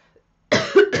good.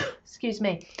 Excuse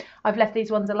me. I've left these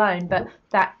ones alone, but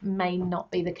that may not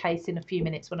be the case in a few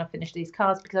minutes when I finish these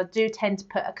cards, because I do tend to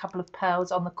put a couple of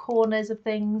pearls on the corners of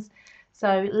things.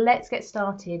 So let's get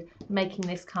started making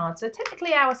this card. So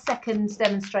technically our second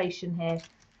demonstration here.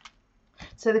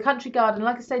 So the country garden,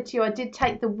 like I said to you, I did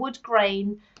take the wood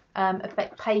grain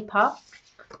effect paper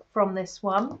from this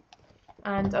one,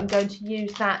 and I'm going to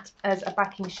use that as a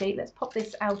backing sheet. Let's pop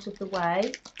this out of the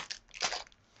way.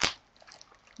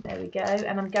 There we go.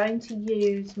 And I'm going to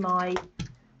use my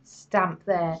stamp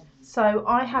there. So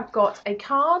I have got a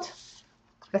card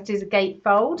that is a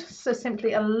gatefold. So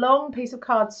simply a long piece of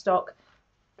cardstock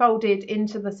folded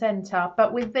into the centre.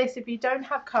 But with this, if you don't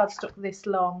have cardstock this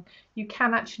long, you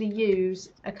can actually use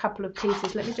a couple of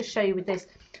pieces. Let me just show you with this.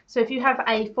 So if you have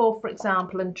A4, for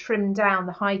example, and trim down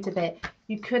the height of it,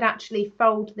 you could actually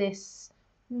fold this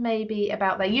maybe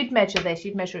about there. You'd measure this,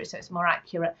 you'd measure it so it's more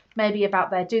accurate. Maybe about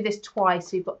there. Do this twice,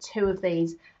 so you've got two of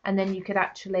these, and then you could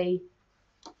actually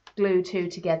glue two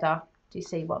together. Do you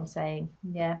see what I'm saying?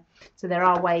 Yeah. So there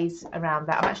are ways around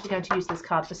that. I'm actually going to use this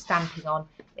card for stamping on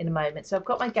in a moment. So I've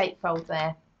got my gatefold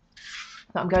there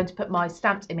that I'm going to put my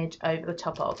stamped image over the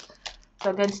top of. So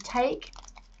I'm going to take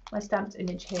my stamped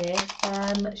image here.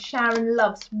 Sharon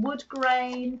loves wood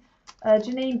grain.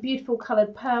 Janine, beautiful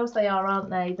coloured pearls they are, aren't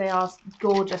they? They are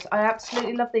gorgeous. I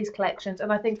absolutely love these collections,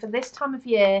 and I think for this time of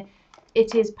year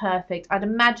it is perfect. I'd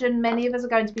imagine many of us are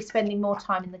going to be spending more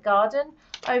time in the garden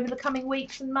over the coming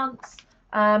weeks and months,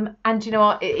 and you know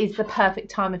what, it is the perfect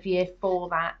time of year for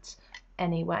that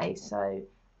anyway. So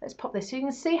let's pop this so you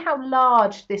can see how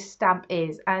large this stamp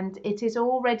is, and it is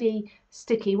already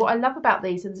sticky. What I love about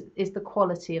these is the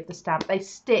quality of the stamp. They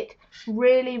stick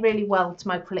really, really well to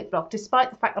my acrylic block,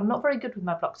 despite the fact I'm not very good with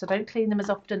my blocks. I don't clean them as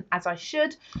often as I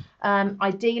should.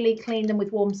 Ideally clean them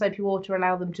with warm soapy water,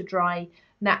 allow them to dry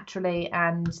naturally,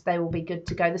 and they will be good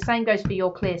to go. The same goes for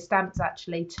your clear stamps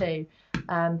actually too,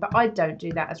 but I don't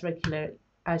do that as regularly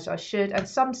as I should, and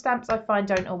some stamps I find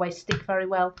don't always stick very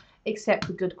well, except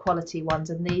the good quality ones,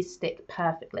 and these stick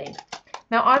perfectly.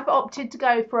 Now I've opted to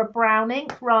go for a brown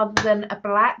ink rather than a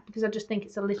black, because I just think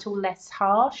it's a little less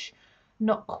harsh,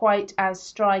 not quite as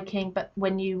striking, but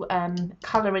when you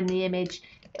colour in the image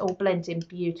it all blends in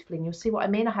beautifully, and you'll see what I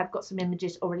mean. I have got some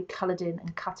images already coloured in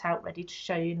and cut out ready to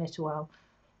show you in a little while.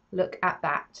 Look at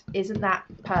that. Isn't that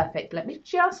perfect? Let me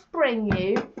just bring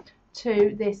you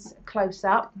to this close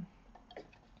up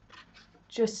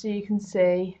just so you can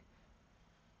see.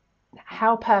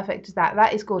 How perfect is that?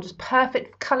 That is gorgeous.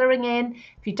 Perfect for colouring in.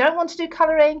 If you don't want to do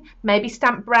colouring, maybe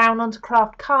stamp brown onto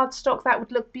craft cardstock. That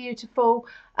would look beautiful.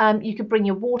 You could bring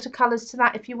your watercolours to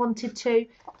that if you wanted to.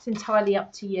 It's entirely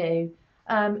up to you.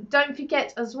 Don't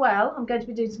forget as well, I'm going to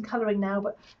be doing some colouring now,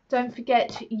 but don't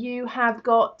forget you have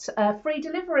got free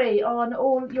delivery on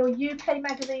all your UK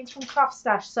magazines from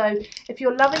CraftStash. So if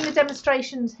you're loving the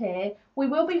demonstrations here, we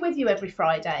will be with you every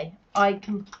Friday. I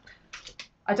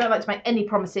don't like to make any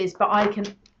promises, but I can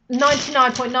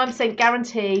 99.9%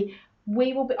 guarantee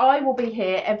I will be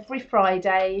here every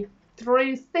Friday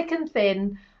through thick and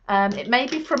thin. It may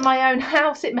be from my own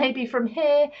house, it may be from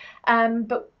here,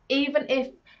 but even if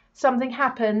something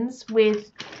happens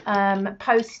with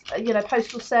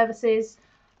postal services,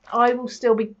 I will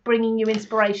still be bringing you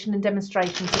inspiration and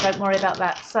demonstrations, so don't worry about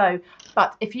that. So,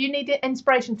 but if you need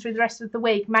inspiration through the rest of the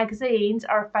week, magazines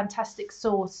are a fantastic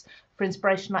source for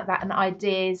inspiration like that and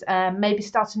ideas. Maybe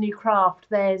start a new craft.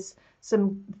 There's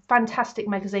some fantastic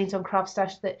magazines on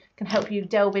CraftStash that can help you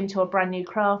delve into a brand new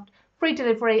craft. Free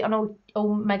delivery on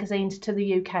all magazines to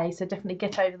the UK, so definitely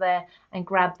get over there and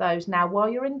grab those now while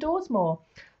you're indoors more.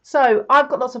 So I've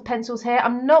got lots of pencils here.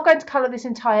 I'm not going to colour this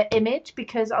entire image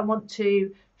because I want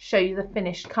to show you the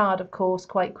finished card, of course,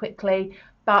 quite quickly.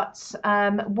 But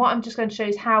what I'm just going to show you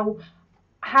is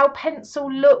how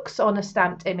pencil looks on a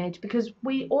stamped image, because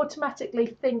we automatically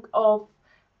think of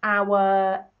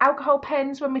our alcohol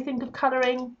pens when we think of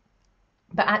colouring,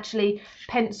 but actually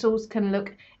pencils can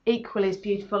look equally as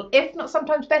beautiful, if not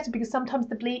sometimes better, because sometimes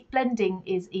the blending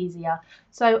is easier.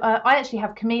 So I actually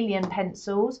have chameleon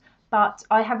pencils, but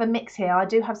I have a mix here. I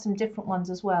do have some different ones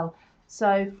as well.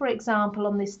 So for example,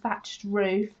 on this thatched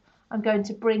roof, I'm going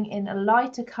to bring in a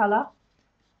lighter colour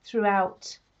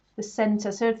throughout the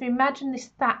centre. So if you imagine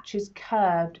this thatch is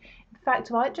curved, in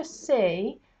fact I might just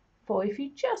see, if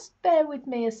you just bear with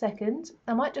me a second,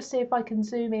 I might just see if I can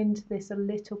zoom into this a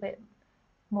little bit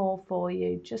more for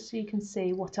you, just so you can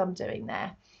see what I'm doing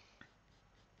there.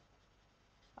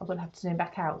 I will have to zoom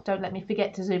back out. Don't let me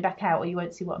forget to zoom back out or you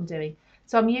won't see what I'm doing.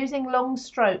 So I'm using long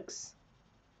strokes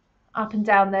up and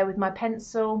down there with my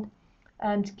pencil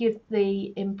to give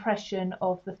the impression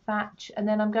of the thatch, and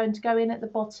then I'm going to go in at the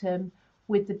bottom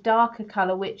with the darker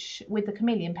colour, which with the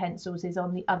chameleon pencils is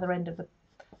on the other end of the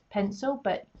pencil,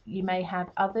 but you may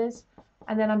have others,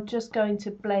 and then I'm just going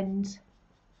to blend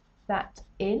that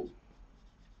in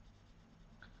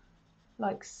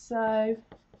like so.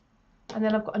 And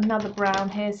then I've got another brown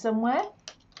here somewhere.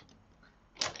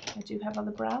 I do have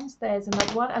other browns. There's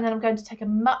another one. And then I'm going to take a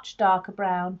much darker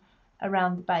brown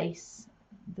around the base,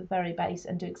 the very base,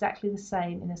 and do exactly the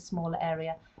same in a smaller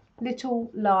area.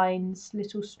 Little lines,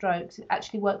 little strokes. It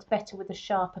actually works better with a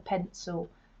sharper pencil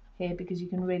here because you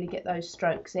can really get those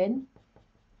strokes in.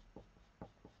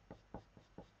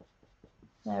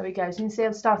 There we go. So you can see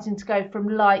I'm starting to go from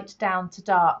light down to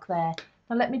dark there.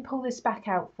 Now let me pull this back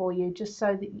out for you, just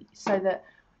so that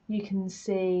you can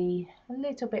see a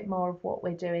little bit more of what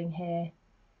we're doing here.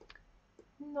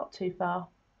 Not too far.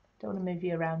 Don't want to move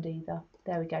you around either.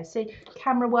 There we go. See,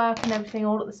 camera work and everything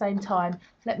all at the same time.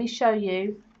 Let me show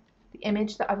you the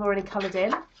image that I've already coloured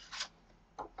in.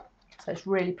 So it's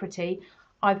really pretty.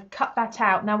 I've cut that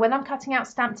out. Now when I'm cutting out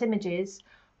stamped images,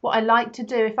 what I like to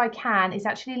do, if I can, is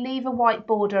actually leave a white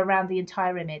border around the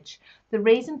entire image. The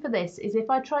reason for this is if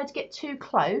I try to get too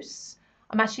close,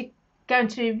 I'm actually going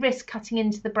to risk cutting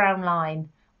into the brown line,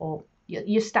 or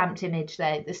your stamped image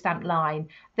there, the stamped line,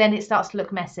 then it starts to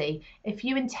look messy. If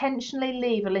you intentionally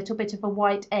leave a little bit of a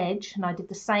white edge, and I did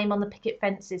the same on the picket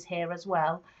fences here as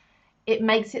well, it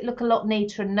makes it look a lot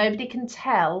neater and nobody can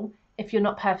tell if you're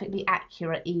not perfectly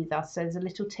accurate either. So there's a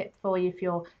little tip for you if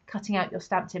you're cutting out your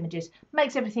stamped images.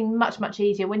 Makes everything much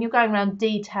easier when you're going around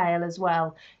detail as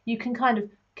well. You can kind of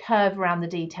curve around the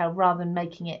detail rather than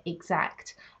making it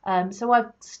exact. So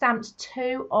I've stamped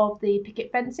 2 of the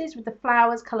picket fences with the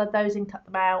flowers, coloured those and cut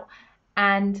them out,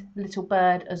 and the little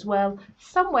bird as well.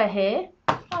 Somewhere here,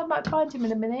 I might find him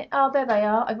in a minute. Oh, there they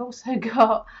are. I've also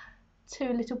got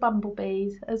 2 little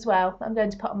bumblebees as well that I'm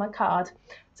going to put on my card.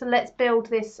 So let's build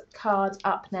this card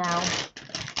up now.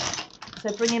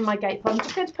 So bring in my gatefold. I'm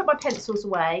just going to put my pencils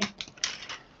away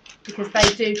because they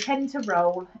do tend to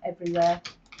roll everywhere.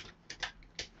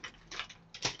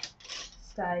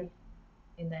 Stay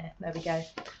in there. There we go.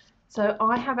 So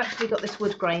I have actually got this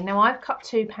wood grain. Now I've cut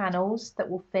 2 panels that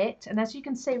will fit, and as you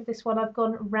can see with this one, I've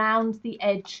gone round the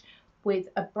edge with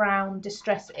a brown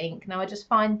distress ink. Now I just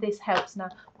find this helps. Now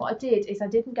what I did is I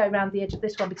didn't go around the edge of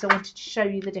this one because I wanted to show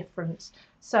you the difference.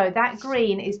 So that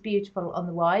green is beautiful on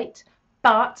the white,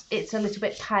 but it's a little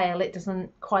bit pale. It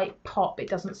doesn't quite pop, it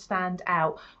doesn't stand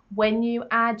out. When you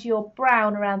add your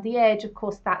brown around the edge, of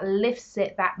course, that lifts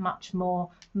it that much more,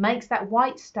 makes that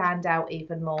white stand out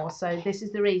even more. So this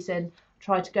is the reason I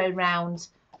try to go round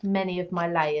many of my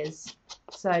layers.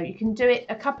 So you can do it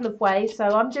a couple of ways. So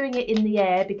I'm doing it in the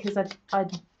air because I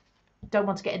don't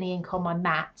want to get any ink on my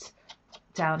mat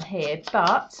down here.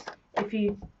 But if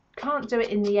you can't do it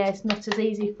in the air, it's not as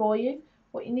easy for you.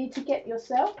 What you need to get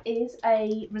yourself is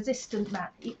a resistant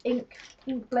mat, ink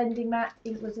blending mat,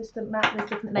 ink resistant mat. There's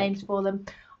different names for them.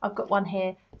 I've got one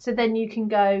here. So then you can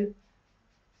go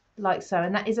like so,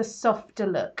 and that is a softer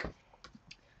look.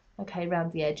 Okay,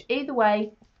 round the edge. Either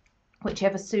way,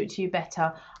 whichever suits you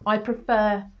better. I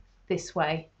prefer this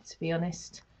way, to be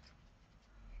honest.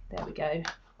 There we go,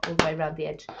 all the way around the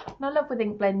edge. And I love with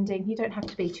ink blending, you don't have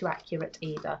to be too accurate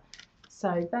either.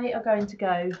 So they are going to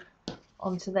go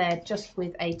onto there just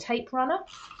with a tape runner.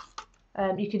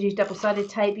 You could use double-sided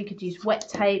tape, you could use wet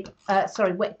tape,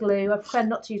 wet glue. I prefer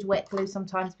not to use wet glue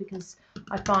sometimes because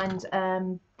I find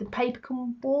the paper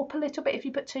can warp a little bit if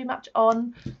you put too much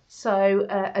on. So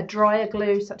a drier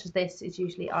glue such as this is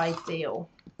usually ideal.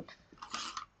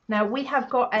 Now we have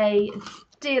got a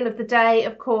deal of the day,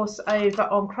 of course, over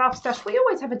on CraftStash. We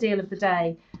always have a deal of the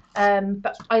day,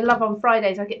 but I love on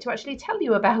Fridays I get to actually tell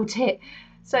you about it.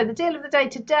 So the deal of the day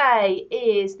today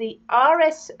is the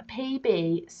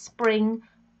RSPB Spring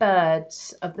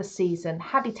Birds of the Season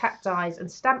Habitat Dies and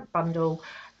Stamp Bundle.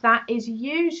 That is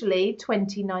usually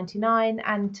 $20.99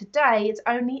 and today it's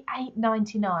only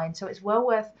 $8.99, so it's well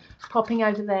worth popping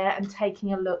over there and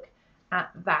taking a look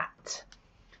at that.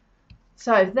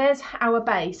 So there's our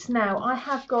base. Now I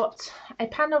have got a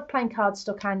panel of plain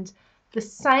cardstock and the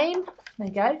same, there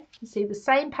you go, you see the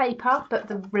same paper but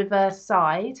the reverse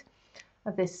side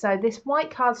of this. So this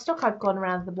white cardstock, I've gone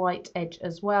around the white edge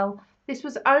as well. This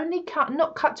was only cut,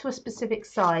 not cut to a specific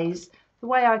size. The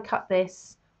way I cut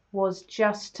this was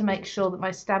just to make sure that my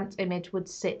stamped image would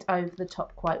sit over the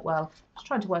top quite well. I was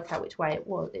trying to work out which way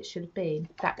it should have been.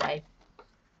 That way.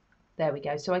 There we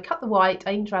go. So I cut the white,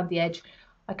 I inked around the edge.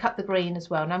 I cut the green as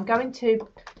well. And I'm going to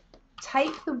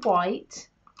tape the white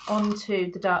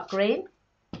onto the dark green.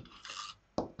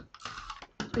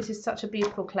 This is such a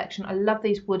beautiful collection. I love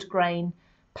these wood grain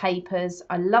papers.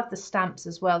 I love the stamps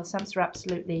as well. The stamps are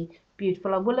absolutely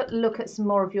beautiful. I will look at some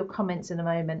more of your comments in a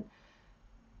moment.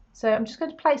 So I'm just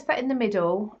going to place that in the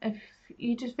middle. If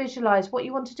you just visualize, what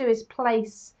you want to do is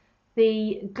place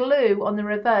the glue on the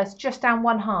reverse just down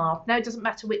one half. Now it doesn't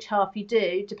matter which half you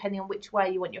do, depending on which way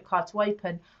you want your card to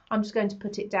open. I'm just going to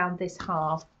put it down this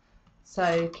half.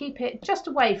 So keep it just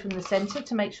away from the center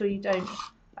to make sure you don't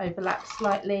overlap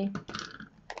slightly.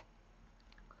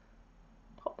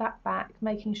 That back,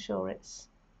 making sure it's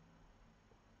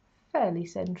fairly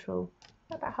central,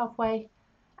 about halfway,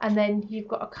 and then you've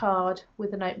got a card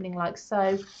with an opening like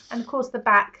so, and of course the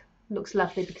back looks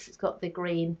lovely because it's got the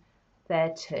green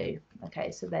there too. Okay,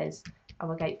 so there's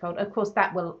our gatefold. Of course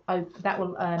that will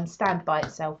stand by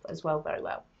itself as well very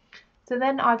well. So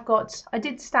then I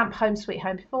did stamp Home Sweet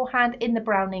Home beforehand in the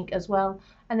brown ink as well,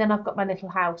 and then I've got my little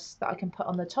house that I can put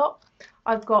on the top.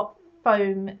 I've got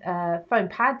foam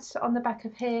pads on the back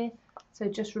of here, so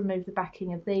just remove the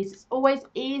backing of these. It's always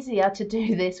easier to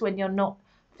do this when you're not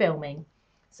filming,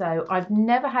 so I've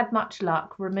never had much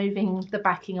luck removing the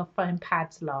backing of foam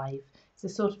pads live. It's the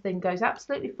sort of thing goes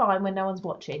absolutely fine when no one's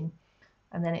watching,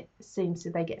 and then it seems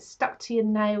that they get stuck to your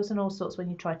nails and all sorts when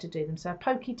you try to do them. So a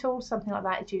pokey tool, something like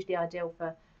that, is usually ideal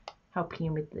for helping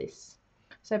you with this.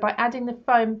 So by adding the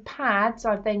foam pads,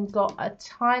 I've then got a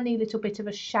tiny little bit of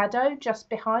a shadow just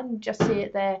behind. Just see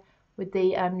it there with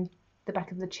the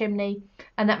back of the chimney,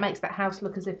 and that makes that house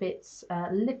look as if it's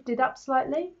lifted up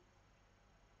slightly.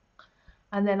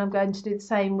 And then I'm going to do the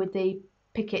same with the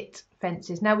picket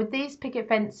fences. Now with these picket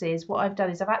fences, what I've done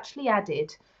is I've actually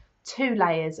added 2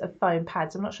 layers of foam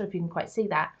pads. I'm not sure if you can quite see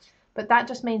that, but that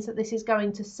just means that this is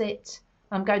going to sit,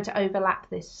 I'm going to overlap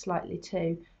this slightly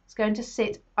too. It's going to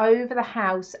sit over the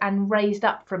house and raised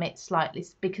up from it slightly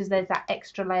because there's that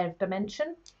extra layer of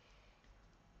dimension.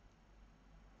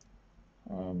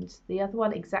 And the other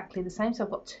one exactly the same, so I've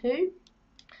got 2.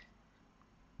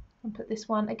 And put this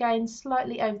one again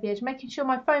slightly over the edge, making sure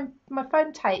my foam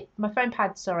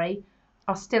pads,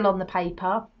 are still on the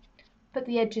paper, but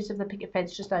the edges of the picket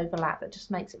fence just overlap. That just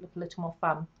makes it look a little more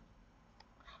fun.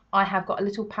 I have got a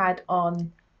little pad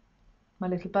on my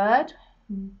little bird.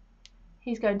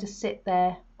 He's going to sit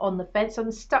there on the fence.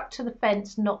 I'm stuck to the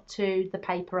fence, not to the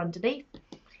paper underneath.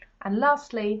 And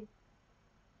lastly,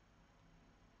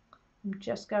 I'm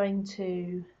just going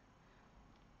to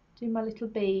do my little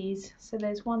bees. So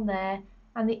there's one there,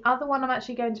 and the other one I'm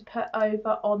actually going to put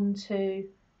over onto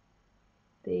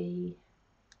the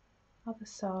other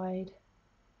side,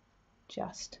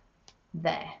 just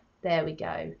there we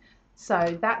go.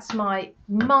 So that's my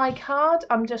card.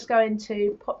 I'm just going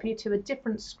to pop you to a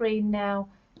different screen now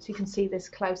so you can see this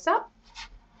close up.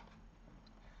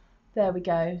 There we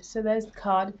go. So there's the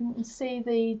card. If you can see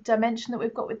the dimension that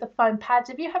we've got with the foam pads.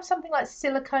 If you have something like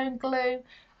silicone glue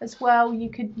as well, you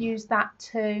could use that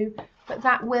too. But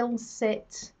that will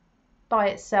sit by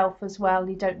itself as well.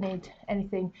 You don't need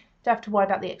anything. Don't have to worry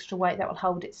about the extra weight. That will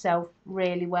hold itself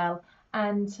really well.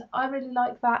 And I really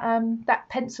like that that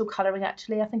pencil colouring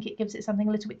actually. I think it gives it something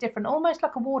a little bit different, almost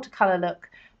like a watercolour look,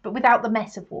 but without the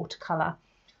mess of watercolour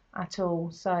at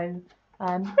all. So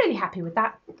really happy with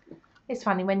that. It's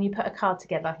funny when you put a card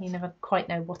together, you never quite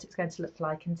know what it's going to look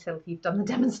like until you've done the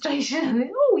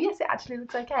demonstration. Oh yes, it actually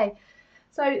looks okay.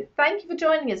 So thank you for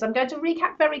joining us. I'm going to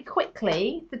recap very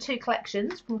quickly the two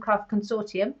collections from Craft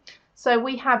Consortium. So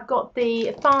we have got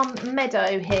the farm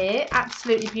meadow here,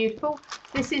 absolutely beautiful.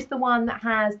 This is the one that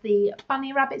has the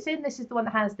bunny rabbits in. This is the one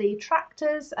that has the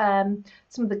tractors, some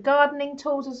of the gardening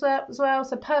tools as well.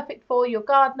 So perfect for your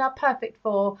gardener, perfect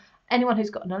for anyone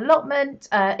who's got an allotment,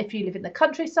 if you live in the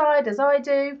countryside as I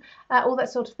do, all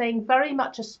that sort of thing. Very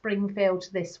much a spring feel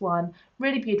to this one,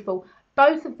 really beautiful.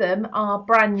 Both of them are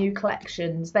brand new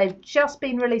collections. They've just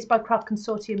been released by Craft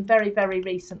Consortium very, very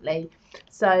recently.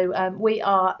 So we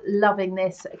are loving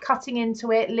this, cutting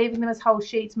into it, leaving them as whole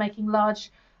sheets, making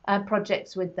large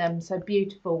projects with them. So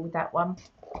beautiful with that one.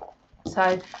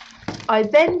 So I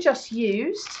then just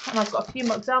used, and I've got a few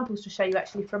more examples to show you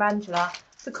actually from Angela,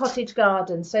 the cottage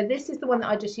garden. So this is the one that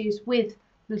I just used with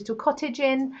the little cottage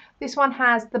in. This one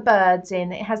has the birds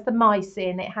in, it has the mice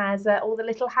in, it has all the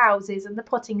little houses and the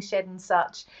potting shed and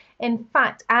such. In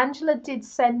fact, Angela did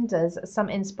send us some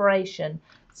inspiration.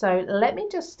 So let me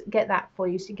just get that for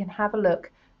you so you can have a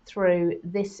look through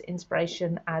this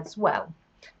inspiration as well,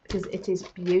 because it is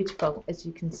beautiful, as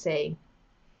you can see.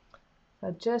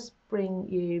 I'll just bring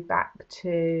you back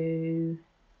to,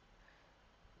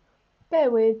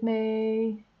 bear with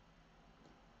me,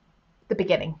 the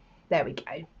beginning. There we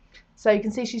go. So you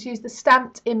can see she's used the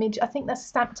stamped image. I think that's a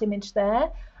stamped image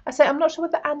there. I say I'm not sure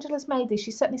whether Angela's made these.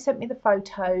 She certainly sent me the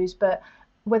photos, but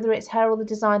whether it's her or the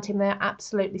design team, they're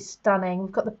absolutely stunning.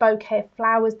 We've got the bouquet of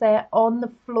flowers there on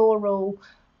the floral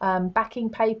backing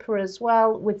paper as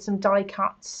well, with some die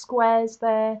cut squares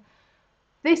there.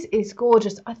 This is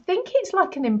gorgeous. I think it's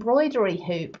like an embroidery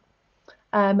hoop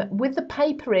with the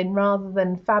paper in rather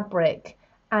than fabric.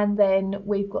 And then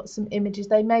we've got some images.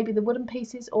 They may be the wooden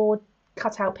pieces or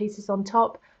cut out pieces on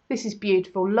top. This is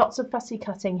beautiful. Lots of fussy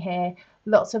cutting here.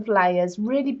 Lots of layers.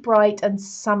 Really bright and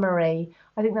summery.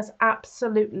 I think that's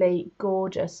absolutely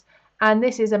gorgeous. And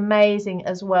this is amazing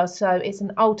as well. So it's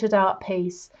an altered art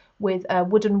piece with a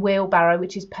wooden wheelbarrow,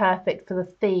 which is perfect for the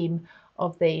theme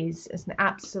of these. It's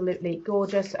absolutely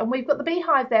gorgeous. And we've got the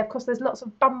beehive there. Of course, there's lots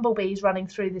of bumblebees running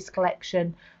through this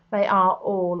collection. They are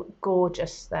all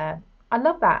gorgeous there. I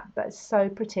love that. That's so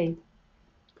pretty.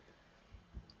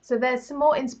 So there's some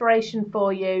more inspiration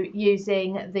for you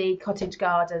using the cottage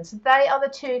garden. So they are the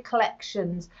two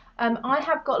collections. I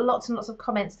have got lots and lots of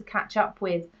comments to catch up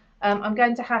with. I'm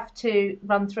going to have to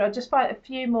run through. I'll just find a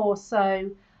few more. So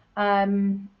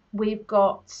we've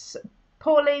got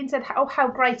Pauline said, oh, how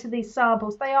great are these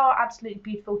samples? They are absolutely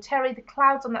beautiful. Terry, the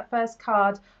clouds on that first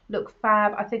card look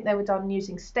fab. I think they were done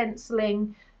using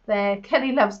stenciling there.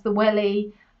 Kelly loves the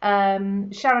welly.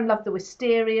 Sharon loved the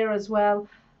wisteria as well.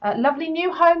 Lovely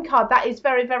new home card. That is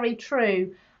very, very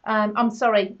true. I'm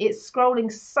sorry, it's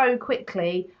scrolling so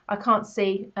quickly. I can't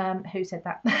see who said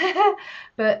that.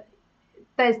 But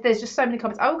there's just so many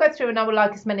comments. I will go through and I will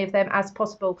like as many of them as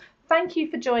possible. Thank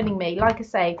you for joining me. Like I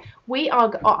say,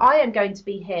 I am going to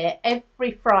be here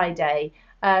every Friday.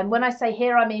 When I say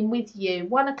here, I mean with you.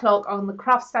 1 o'clock on the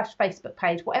CraftStash Facebook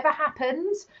page. Whatever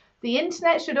happens, the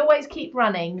internet should always keep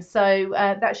running, so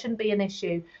that shouldn't be an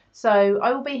issue. So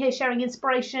I will be here sharing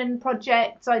inspiration,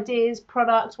 projects, ideas,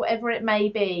 products, whatever it may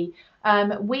be.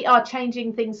 We are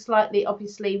changing things slightly,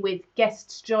 obviously, with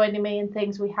guests joining me and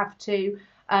things we have to.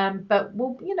 But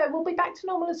we'll be back to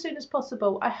normal as soon as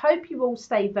possible. I hope you all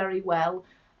stay very well,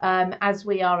 as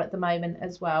we are at the moment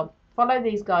as well. Follow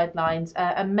these guidelines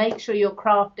and make sure you're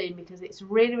crafting, because it's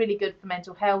really, really good for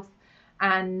mental health.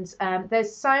 And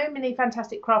there's so many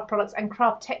fantastic craft products and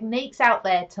craft techniques out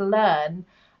there to learn.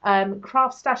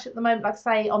 CraftStash at the moment, like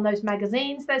I say, on those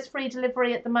magazines, there's free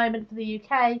delivery at the moment for the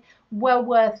UK. Well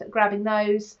worth grabbing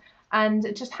those.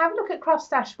 And just have a look at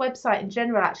CraftStash website in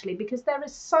general, actually, because there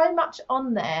is so much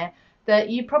on there that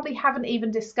you probably haven't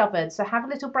even discovered. So have a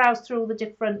little browse through all the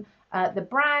different the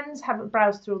brands, have a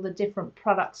browse through all the different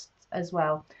products as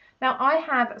well. Now I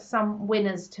have some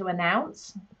winners to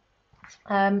announce.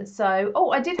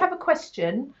 I did have a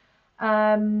question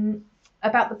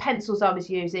about the pencils I was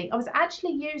using. I was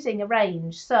actually using a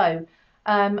range. So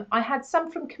I had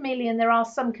some from Chameleon. There are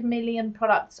some Chameleon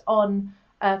products on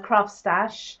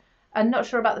CraftStash. I'm not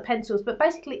sure about the pencils, but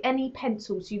basically any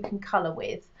pencils you can colour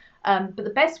with. But the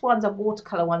best ones are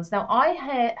watercolour ones. Now,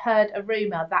 I heard a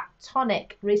rumour that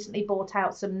Tonic recently bought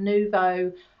out some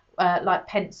Nouveau like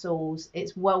pencils.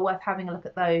 It's well worth having a look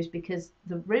at those, because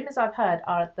the rumours I've heard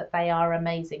are that they are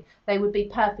amazing. They would be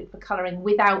perfect for colouring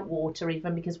without water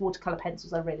even, because watercolour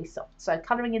pencils are really soft. So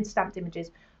colouring in stamped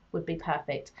images would be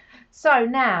perfect. So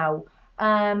now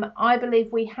I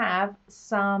believe we have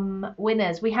some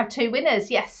winners. We have 2 winners,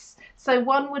 yes. So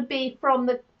one would be from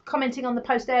the commenting on the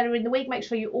post earlier in the week. Make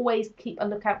sure you always keep a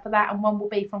lookout for that. And one will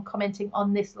be from commenting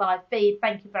on this live feed.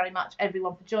 Thank you very much,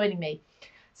 everyone, for joining me.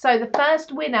 So the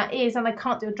first winner is, and I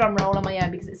can't do a drum roll on my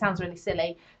own because it sounds really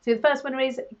silly. So the first winner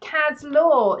is Kaz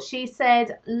Law. She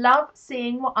said, love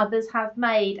seeing what others have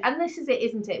made. And this is it,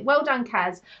 isn't it? Well done,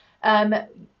 Kaz.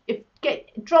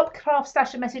 Drop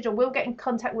CraftStash a message, or we'll get in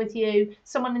contact with you.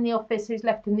 Someone in the office who's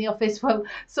left in the office will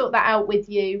sort that out with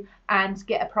you and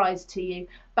get a prize to you.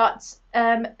 But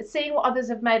seeing what others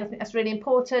have made, I think that's really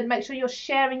important. Make sure you're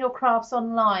sharing your crafts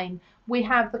online. We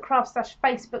have the CraftStash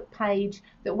Facebook page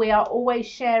that we are always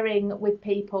sharing with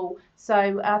people.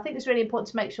 So I think it's really important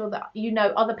to make sure that you know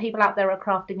other people out there are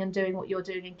crafting and doing what you're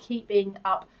doing, and keeping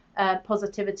up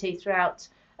positivity throughout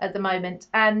at the moment.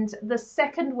 And the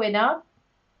second winner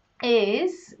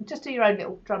is, just do your own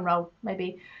little drum roll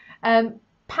maybe,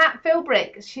 Pat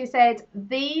Philbrick. She said,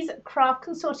 these Craft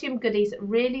Consortium goodies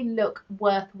really look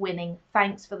worth winning.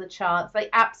 Thanks for the chance. They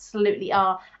absolutely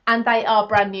are, and they are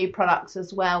brand new products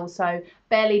as well, so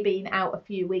barely been out a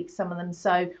few weeks, some of them.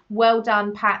 So well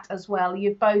done, Pat, as well.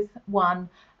 You've both won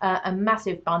a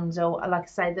massive bundle. Like I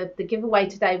say, the giveaway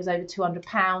today was over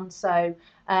 £200, so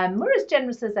we're as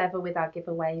generous as ever with our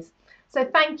giveaways. So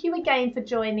thank you again for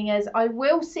joining us. I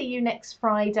will see you next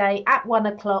Friday at 1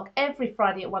 o'clock, every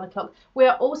Friday at 1 o'clock. We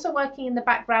are also working in the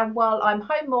background while I'm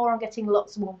home more on getting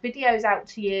lots more videos out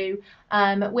to you.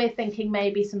 We're thinking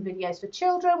maybe some videos for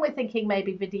children. We're thinking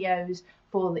maybe videos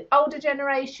for the older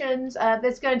generations.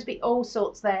 There's going to be all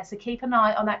sorts there. So keep an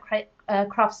eye on that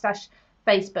CraftStash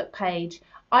Facebook page.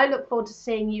 I look forward to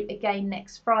seeing you again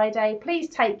next Friday. Please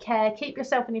take care, keep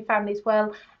yourself and your families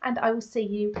well, and I will see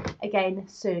you again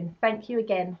soon. Thank you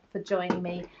again for joining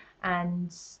me, and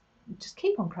just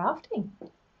keep on crafting.